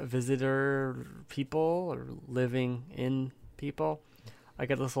 new visitor people or living in people. I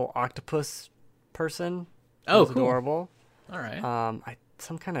got this little octopus person. Oh, who's cool. Adorable. All right.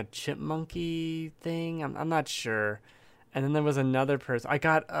 Some kind of chipmunky thing. I'm not sure. And then there was another person. I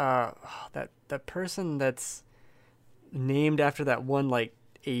got that person that's named after that one like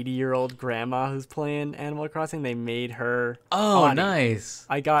 80-year-old grandma who's playing Animal Crossing. They made her. Oh, Audie. nice.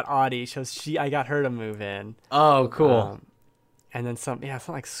 I got Audie, so I got her to move in. Oh, cool. And then something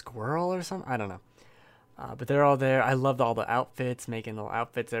like squirrel or something. I don't know. But they're all there. I loved all the outfits, making little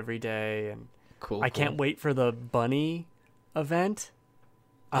outfits every day, and Cool. I can't wait for the bunny event.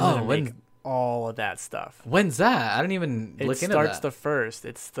 I'm Oh, gonna make all of that stuff. When's that? I didn't even It look into starts that. the 1st.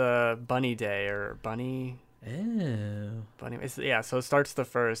 It's the bunny day or bunny. Oh. So it starts the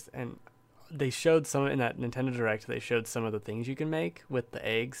 1st, and they showed some in that Nintendo Direct. They showed some of the things you can make with the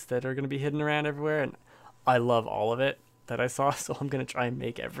eggs that are going to be hidden around everywhere, and I love all of it that I saw. So I'm going to try and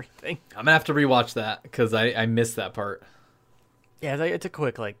make everything. I'm gonna have to rewatch that because I missed that part. Yeah, it's a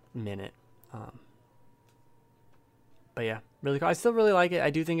quick like minute. But yeah, really cool. I still really like it. I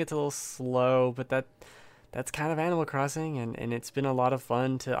do think it's a little slow, but that's kind of Animal Crossing, and it's been a lot of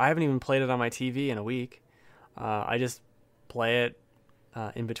fun to. I haven't even played it on my TV in a week. I just play it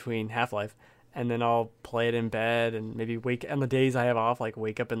in between Half-Life, and then I'll play it in bed, and maybe wake on the days I have off, like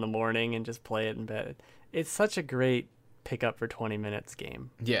wake up in the morning and just play it in bed. It's such a great pick up for 20 minutes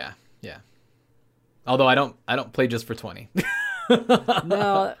game. Yeah. Although I don't play just for 20.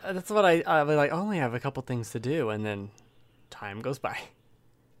 No, that's what I like. I only have a couple things to do, and then time goes by.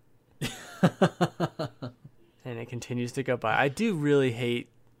 And it continues to go by. I do really hate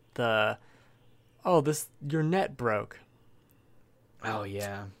your net broke. Oh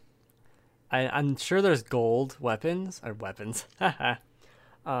yeah. I'm sure there's gold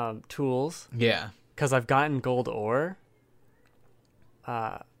tools, Yeah. because I've gotten gold ore.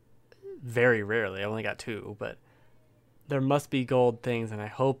 Very rarely. I only got 2, but there must be gold things, and I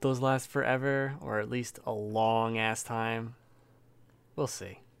hope those last forever, or at least a long ass time. We'll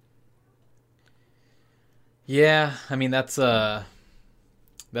see. Yeah, I mean that's probably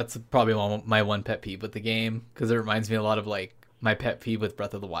my one pet peeve with the game because it reminds me a lot of like my pet peeve with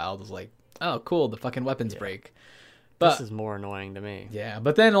Breath of the Wild is like, oh cool, the fucking weapons break. But This is more annoying to me. yeah,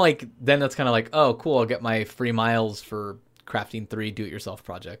 but then that's kind of like, oh cool, I'll get my free miles for crafting 3 do-it-yourself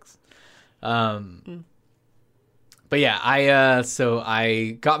projects. But yeah,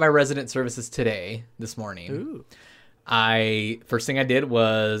 I got my resident services this morning. Ooh. First thing I did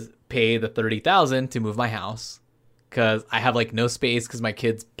was pay the $30,000 to move my house because I have like no space because my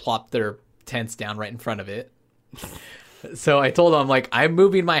kids plopped their tents down right in front of it. So I told them like, I'm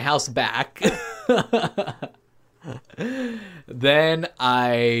moving my house back. Then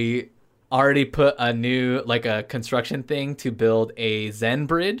I already put a new a construction thing to build a Zen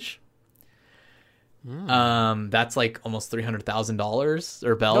bridge. That's like almost $300,000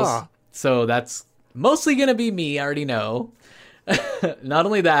 or bells. Ah. So that's mostly gonna be me. I already know. Not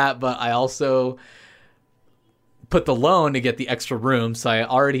only that, but I also put the loan to get the extra room, so I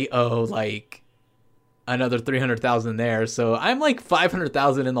already owe like another $300,000 there. So I'm like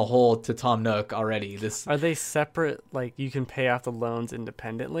 $500,000 in the hole to Tom Nook already. Are they separate? Like you can pay off the loans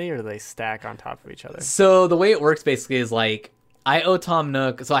independently, or do they stack on top of each other? So the way it works basically is like I owe Tom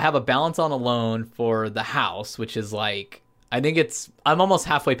Nook, so I have a balance on a loan for the house, which is like I'm almost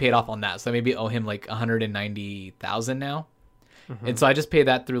halfway paid off on that, so I maybe owe him like $190,000 now. And so I just pay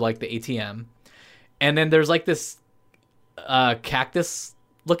that through like the ATM. And then there's like this cactus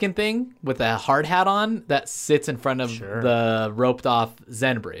looking thing with a hard hat on that sits in front of the roped off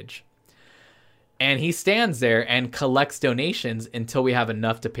Zen bridge. And he stands there and collects donations until we have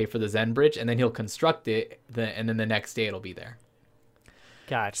enough to pay for the Zen bridge, and then he'll construct it, and then the next day it'll be there.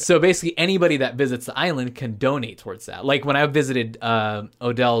 Gotcha. So basically anybody that visits the island can donate towards that. Like when I visited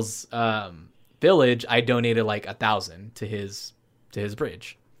Odell's village, I donated like $1,000 to his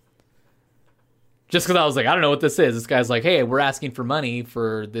bridge. Just because I was like, I don't know what this is. This guy's like, hey, we're asking for money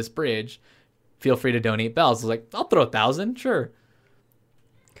for this bridge. Feel free to donate bells. I was like, I'll throw $1,000, sure.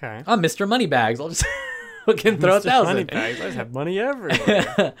 Okay. I'm Mr. Moneybags. I'll just can throw Mr. Money 1,000. bags. I just have money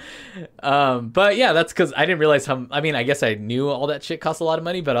everywhere. But yeah, that's because I didn't realize how. I mean, I guess I knew all that shit costs a lot of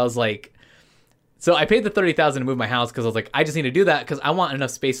money, but I was like, so I paid the 30,000 to move my house because I was like, I just need to do that because I want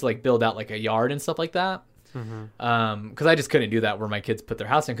enough space to like build out like a yard and stuff like that. Because I just couldn't do that where my kids put their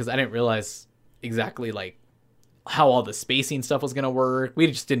house in because I didn't realize exactly like how all the spacing stuff was gonna work. We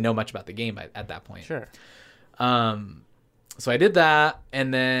just didn't know much about the game at that point. Sure. So I did that,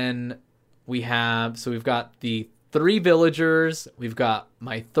 and then we've got the 3 villagers, we've got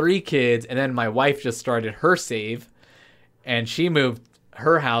my 3 kids, and then my wife just started her save, and she moved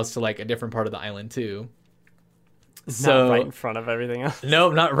her house to like a different part of the island too. Not right in front of everything else.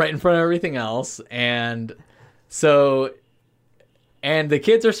 No, not right in front of everything else. And so, and the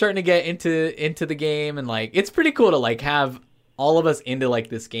kids are starting to get into the game, and like it's pretty cool to like have all of us into like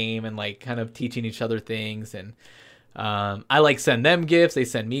this game and like kind of teaching each other things. And I like send them gifts, they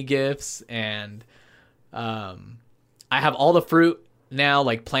send me gifts, and I have all the fruit now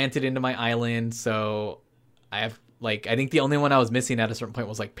like planted into my island. So I have like, I think the only one I was missing at a certain point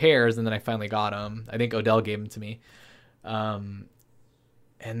was like pears, and then I finally got them. I think Odell gave them to me.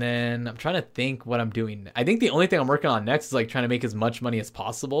 And then I'm trying to think what I'm doing. I think the only thing I'm working on next is like trying to make as much money as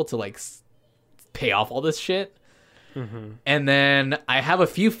possible to like pay off all this shit. And then I have a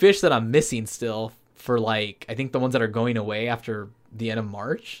few fish that I'm missing still for like, I think the ones that are going away after the end of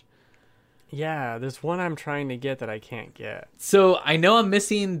March. Yeah, there's one I'm trying to get that I can't get. So I know I'm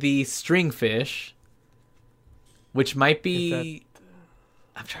missing the stringfish, which might be,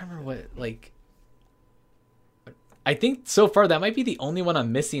 I'm trying to remember what, like, I think so far that might be the only one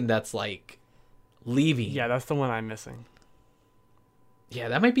I'm missing that's like leaving. Yeah, that's the one I'm missing. Yeah,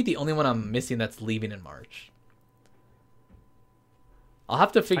 that might be the only one I'm missing that's leaving in March. I'll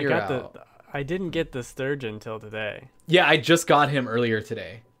have to figure out. I didn't get the sturgeon till today. Yeah, I just got him earlier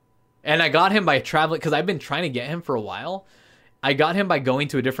today. And I got him by traveling, because I've been trying to get him for a while. I got him by going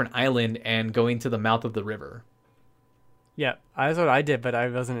to a different island and going to the mouth of the river. Yeah, that's what I did, but I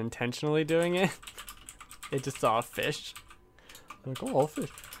wasn't intentionally doing it. It just saw a fish. I'm like, oh, a fish.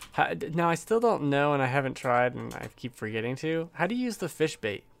 Now, I still don't know, and I haven't tried, and I keep forgetting to. How do you use the fish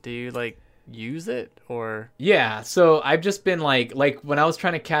bait? Do you, like, use it, or? Yeah, so I've just been, like when I was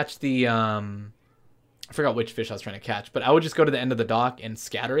trying to catch the, I forgot which fish I was trying to catch, but I would just go to the end of the dock and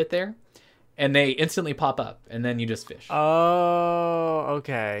scatter it there, and they instantly pop up, and then you just fish. Oh,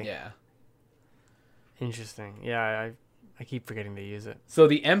 okay. Yeah. Interesting. Yeah, I keep forgetting to use it. So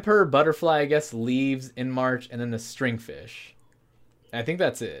the emperor butterfly, I guess, leaves in March, and then the stringfish. I think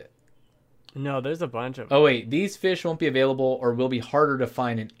that's it. No, there's a bunch of. Oh wait, these fish won't be available or will be harder to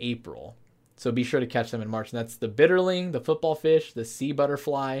find in April. So be sure to catch them in March. And that's the bitterling, the football fish, the sea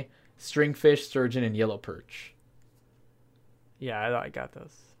butterfly, stringfish, sturgeon, and yellow perch. Yeah, I got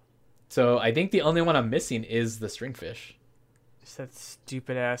those. So I think the only one I'm missing is the stringfish. It's that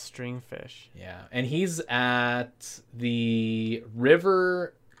stupid ass stringfish. Yeah, and he's at the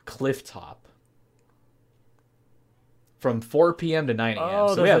river cliff top from 4 p.m. to 9 a.m. Oh,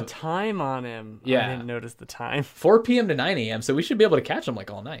 so there's we have a time on him. Yeah. I didn't notice the time. 4 p.m. to 9 a.m. So we should be able to catch him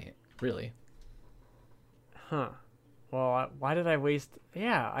like all night, really. Huh. Well, why did I waste?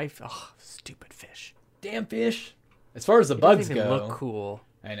 Yeah, stupid fish. Damn fish. As far as the It bugs doesn't even go, look cool.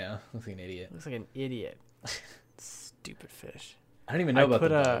 I know, looks like an idiot. Looks like an idiot. Stupid fish. I don't even know about the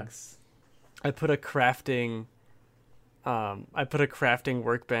bugs. I put a crafting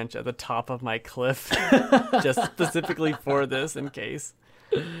workbench at the top of my cliff just specifically for this in case.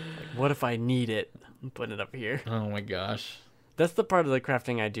 Like, what if I need it? I'm putting it up here. Oh my gosh. That's the part of the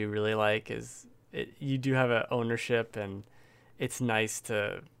crafting I do really like is you do have a ownership, and it's nice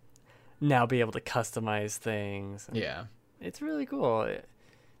to now be able to customize things. Yeah. It's really cool.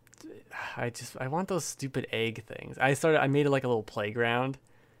 I want those stupid egg things. I made it like a little playground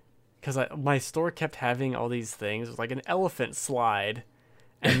because my store kept having all these things. It was like an elephant slide,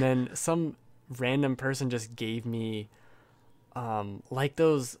 and then some random person just gave me like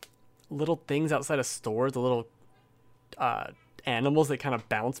those little things outside a store, the little animals that kind of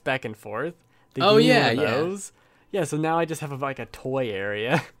bounce back and forth. They Oh, gave me yeah, one of yeah. those. Yeah, so now I just have like a toy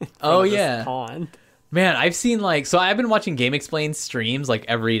area. in front Oh, of this yeah. pond. Man, I've seen so I've been watching Game Explain streams like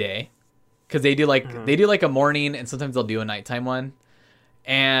every day because they do like a morning and sometimes they'll do a nighttime one.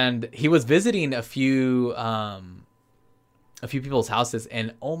 And he was visiting a few people's houses,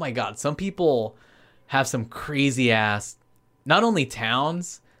 and oh my god, some people have some crazy ass, not only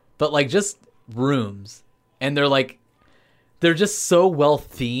towns but like just rooms, and they're just so well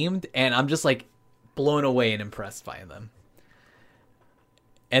themed, and I'm just like blown away and impressed by them.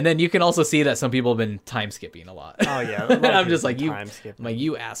 And then you can also see that some people have been time skipping a lot. Oh yeah, And I'm just like, time skipping.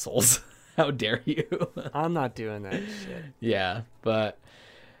 you assholes. How dare you? I'm not doing that shit. Yeah, but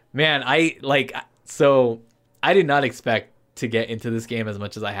man, I did not expect to get into this game as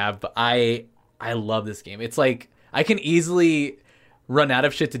much as I have, but I love this game. It's like I can easily run out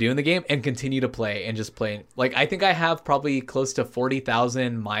of shit to do in the game and continue to play and just play. Like I think I have probably close to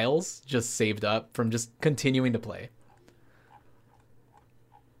 40,000 miles just saved up from just continuing to play.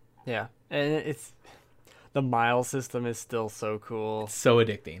 Yeah, and it's the mile system is still so cool. It's so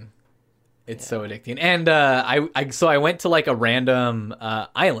addicting. It's so addicting. And I went to like a random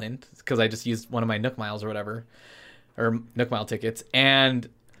island because I just used one of my Nook Miles or whatever, or Nook Mile tickets, and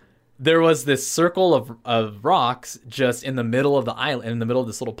there was this circle of rocks just in the middle of the island, in the middle of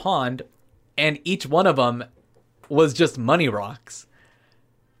this little pond, and each one of them was just money rocks.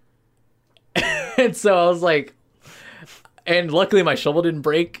 And so I was like, and luckily my shovel didn't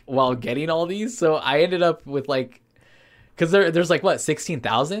break while getting all these, so I ended up with like, because there's like what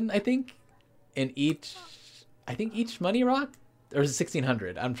 16,000 I think in each, I think each money rock, or is it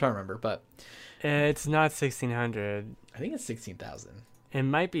 1,600? I'm trying to remember, but It's not 1,600. I think it's 16,000. It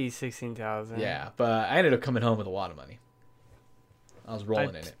might be 16,000. Yeah, but I ended up coming home with a lot of money. I was rolling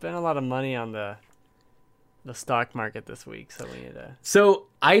in I it. spent a lot of money on the stock market this week, so we need to. So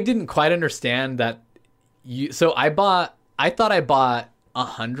I didn't quite understand that. So I thought I bought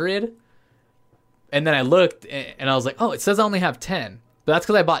 100, and then I looked and I was like, oh, it says I only have 10, but that's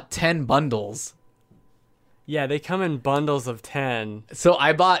because I bought 10 bundles. Yeah, they come in bundles of 10. So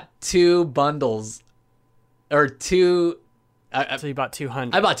I bought 2 bundles, or 2. So you bought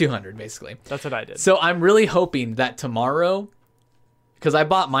 200. I bought 200 basically. That's what I did. So I'm really hoping that tomorrow, because I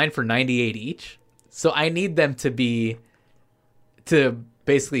bought mine for 98 each, so I need them to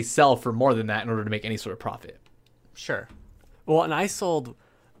basically sell for more than that in order to make any sort of profit. Sure. Well, and I sold.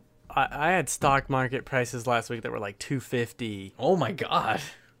 I had stock market prices last week that were like 250. Oh my god.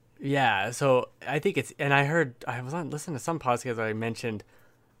 Yeah, so I think it's, and I was on listening to some podcasts where I mentioned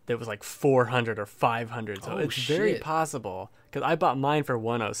that it was like 400 or 500. So it's very possible because I bought mine for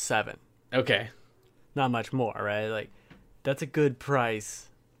 107. Okay. Not much more, right? Like that's a good price.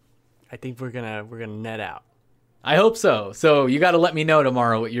 I think we're gonna net out. I hope so. So you got to let me know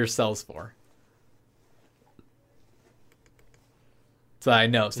tomorrow what yours sells for. So I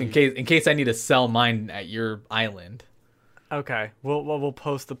know, so in case I need to sell mine at your island. Okay, we'll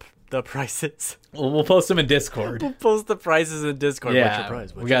post the prices. We'll post them in Discord. We'll post the prices in Discord. Yeah, What's your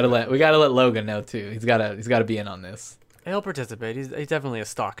price? we gotta let Logan know too. He's gotta be in on this. He'll participate. He's definitely a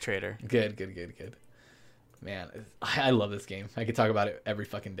stock trader. Good. Man, I love this game. I could talk about it every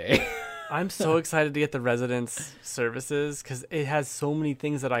fucking day. I'm so excited to get the residence services because it has so many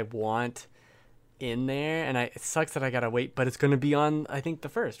things that I want in there, and it sucks that I gotta wait, but it's gonna be on, I think, the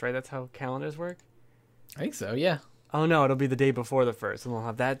 1st, right? That's how calendars work. I think so. Yeah. Oh no, it'll be the day before the 1st, and we'll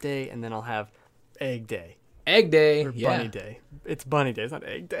have that day, and then I'll have Egg Day. Egg Day. Or yeah. Bunny Day. It's Bunny Day. It's not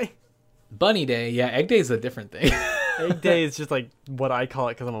Egg Day. Bunny Day. Yeah, Egg Day is a different thing. Egg Day is just like what I call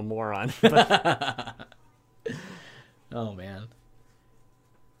it because I'm a moron. Oh man,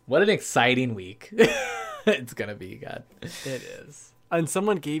 what an exciting week it's gonna be. God, it is. And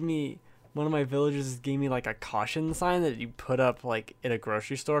one of my villagers gave me like a caution sign that you put up like in a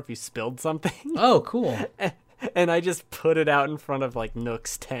grocery store if you spilled something. Oh, cool. And I just put it out in front of like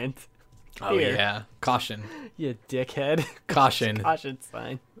Nook's tent. Oh yeah, caution. You dickhead. Caution. Caution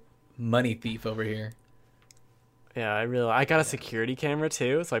sign. Money thief over here. Yeah, I got a security camera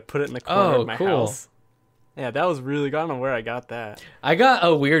too, so I put it in the corner of my house. Yeah, that was really good. I don't know where I got that. I got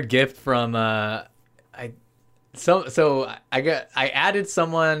a weird gift from I added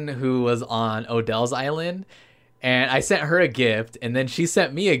someone who was on Odell's Island, and I sent her a gift, and then she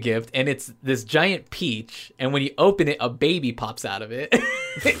sent me a gift, and it's this giant peach, and when you open it, a baby pops out of it.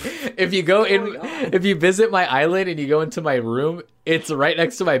 If you go in, if you visit my island and you go into my room, it's right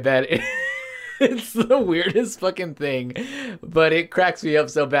next to my bed. It's the weirdest fucking thing, but it cracks me up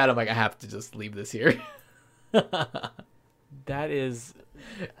so bad. I'm like, I have to just leave this here. That is,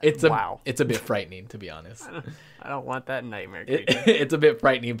 wow. It's a bit frightening, to be honest. I don't want that nightmare creature. It's a bit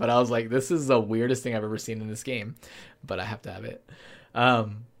frightening, but I was like, this is the weirdest thing I've ever seen in this game, but I have to have it.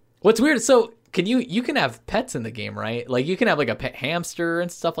 What's weird? So you can have pets in the game, right? Like you can have like a pet hamster and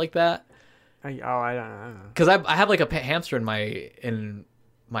stuff like that. I don't know. Because I have like a pet hamster in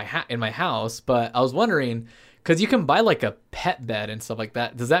my house, but I was wondering, because you can buy like a pet bed and stuff like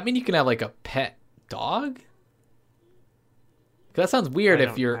that. Does that mean you can have like a pet dog? Because that sounds weird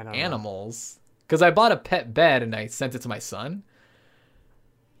if you're animals. Because I bought a pet bed and I sent it to my son.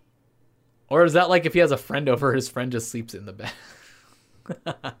 Or is that like if he has a friend over, his friend just sleeps in the bed?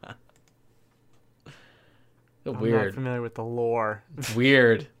 I'm Weird. not familiar with the lore. It's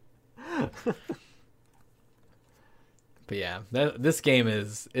weird. But yeah, this game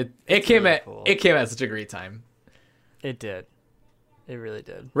is it came really at cool. it came at such a great time. It did. It really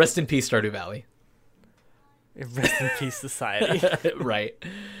did. Rest in peace, Stardew Valley. Rest in peace, society. Right.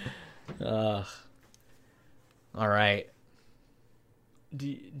 All right.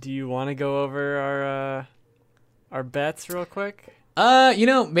 Do you want to go over our bets real quick?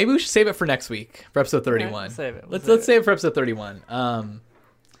 Maybe we should save it for next week for episode 31. Alright, save it. Let's save it for episode 31.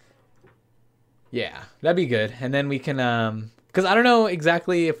 Yeah, that'd be good. And then we can because I don't know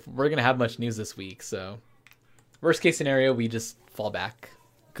exactly if we're gonna have much news this week. So worst case scenario, we just fall back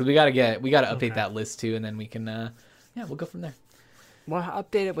because we gotta update that list too, and then we can we'll go from there. Well,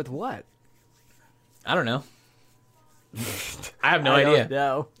 update it with what? I don't know. I have no I idea. don't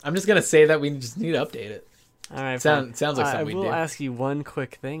know. I'm just gonna say that we just need to update it. All right. Sounds like something I we will do. ask you one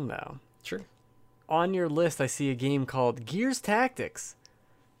quick thing though. Sure. On your list, I see a game called Gears Tactics.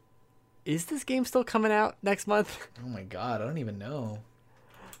 Is this game still coming out next month? Oh my god, I don't even know.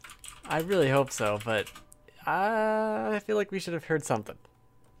 I really hope so, but I feel like we should have heard something.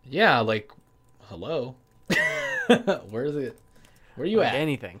 Yeah, like, hello. Where is it? Where are you Like at?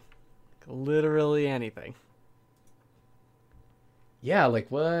 anything. Literally anything. Yeah,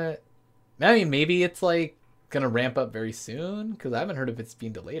 like what? I mean, maybe it's like gonna ramp up very soon because I haven't heard if it's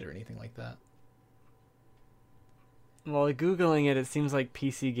being delayed or anything like that. Well, Googling it, it seems like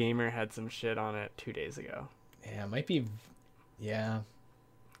PC Gamer had some shit on it 2 days ago. Yeah, it might be. Yeah.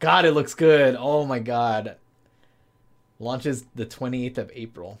 God, it looks good. Oh my god. Launches the 28th of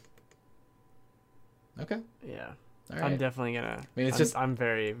April. Okay. Yeah. All right. I'm definitely gonna. mean, it's I'm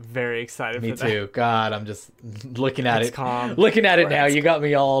very, very excited Me for that. too. God, I'm just looking at it. XCOM. Looking at it Or now, XCOM. you got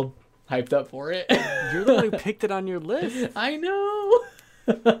me all hyped up for it. You're the one who picked it on your list. I know.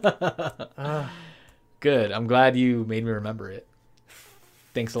 Good. I'm glad you made me remember it.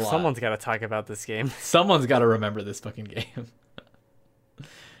 Thanks a lot. Someone's got to talk about this game. Someone's got to remember this fucking game.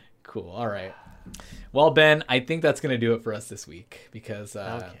 Cool. All right. Well, Ben, I think that's going to do it for us this week because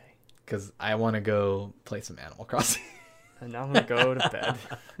I want to go play some Animal Crossing. And now I'm going to go to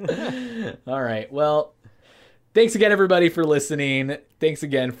bed. All right. Well, thanks again, everybody, for listening. Thanks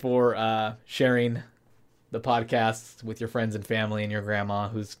again for sharing the podcast with your friends and family and your grandma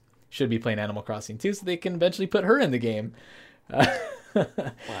who's should be playing Animal Crossing too, so they can eventually put her in the game.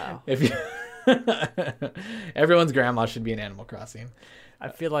 Wow. If you everyone's grandma should be in Animal Crossing. I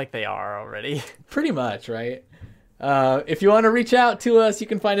feel like they are already. Pretty much, right? If you want to reach out to us, you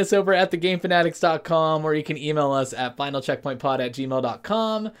can find us over at thegamefanatics.com, or you can email us at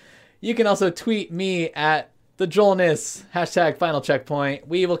finalcheckpointpod@gmail.com. You can also tweet me at thejoelness, #finalcheckpoint.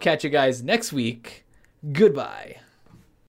 We will catch you guys next week. Goodbye.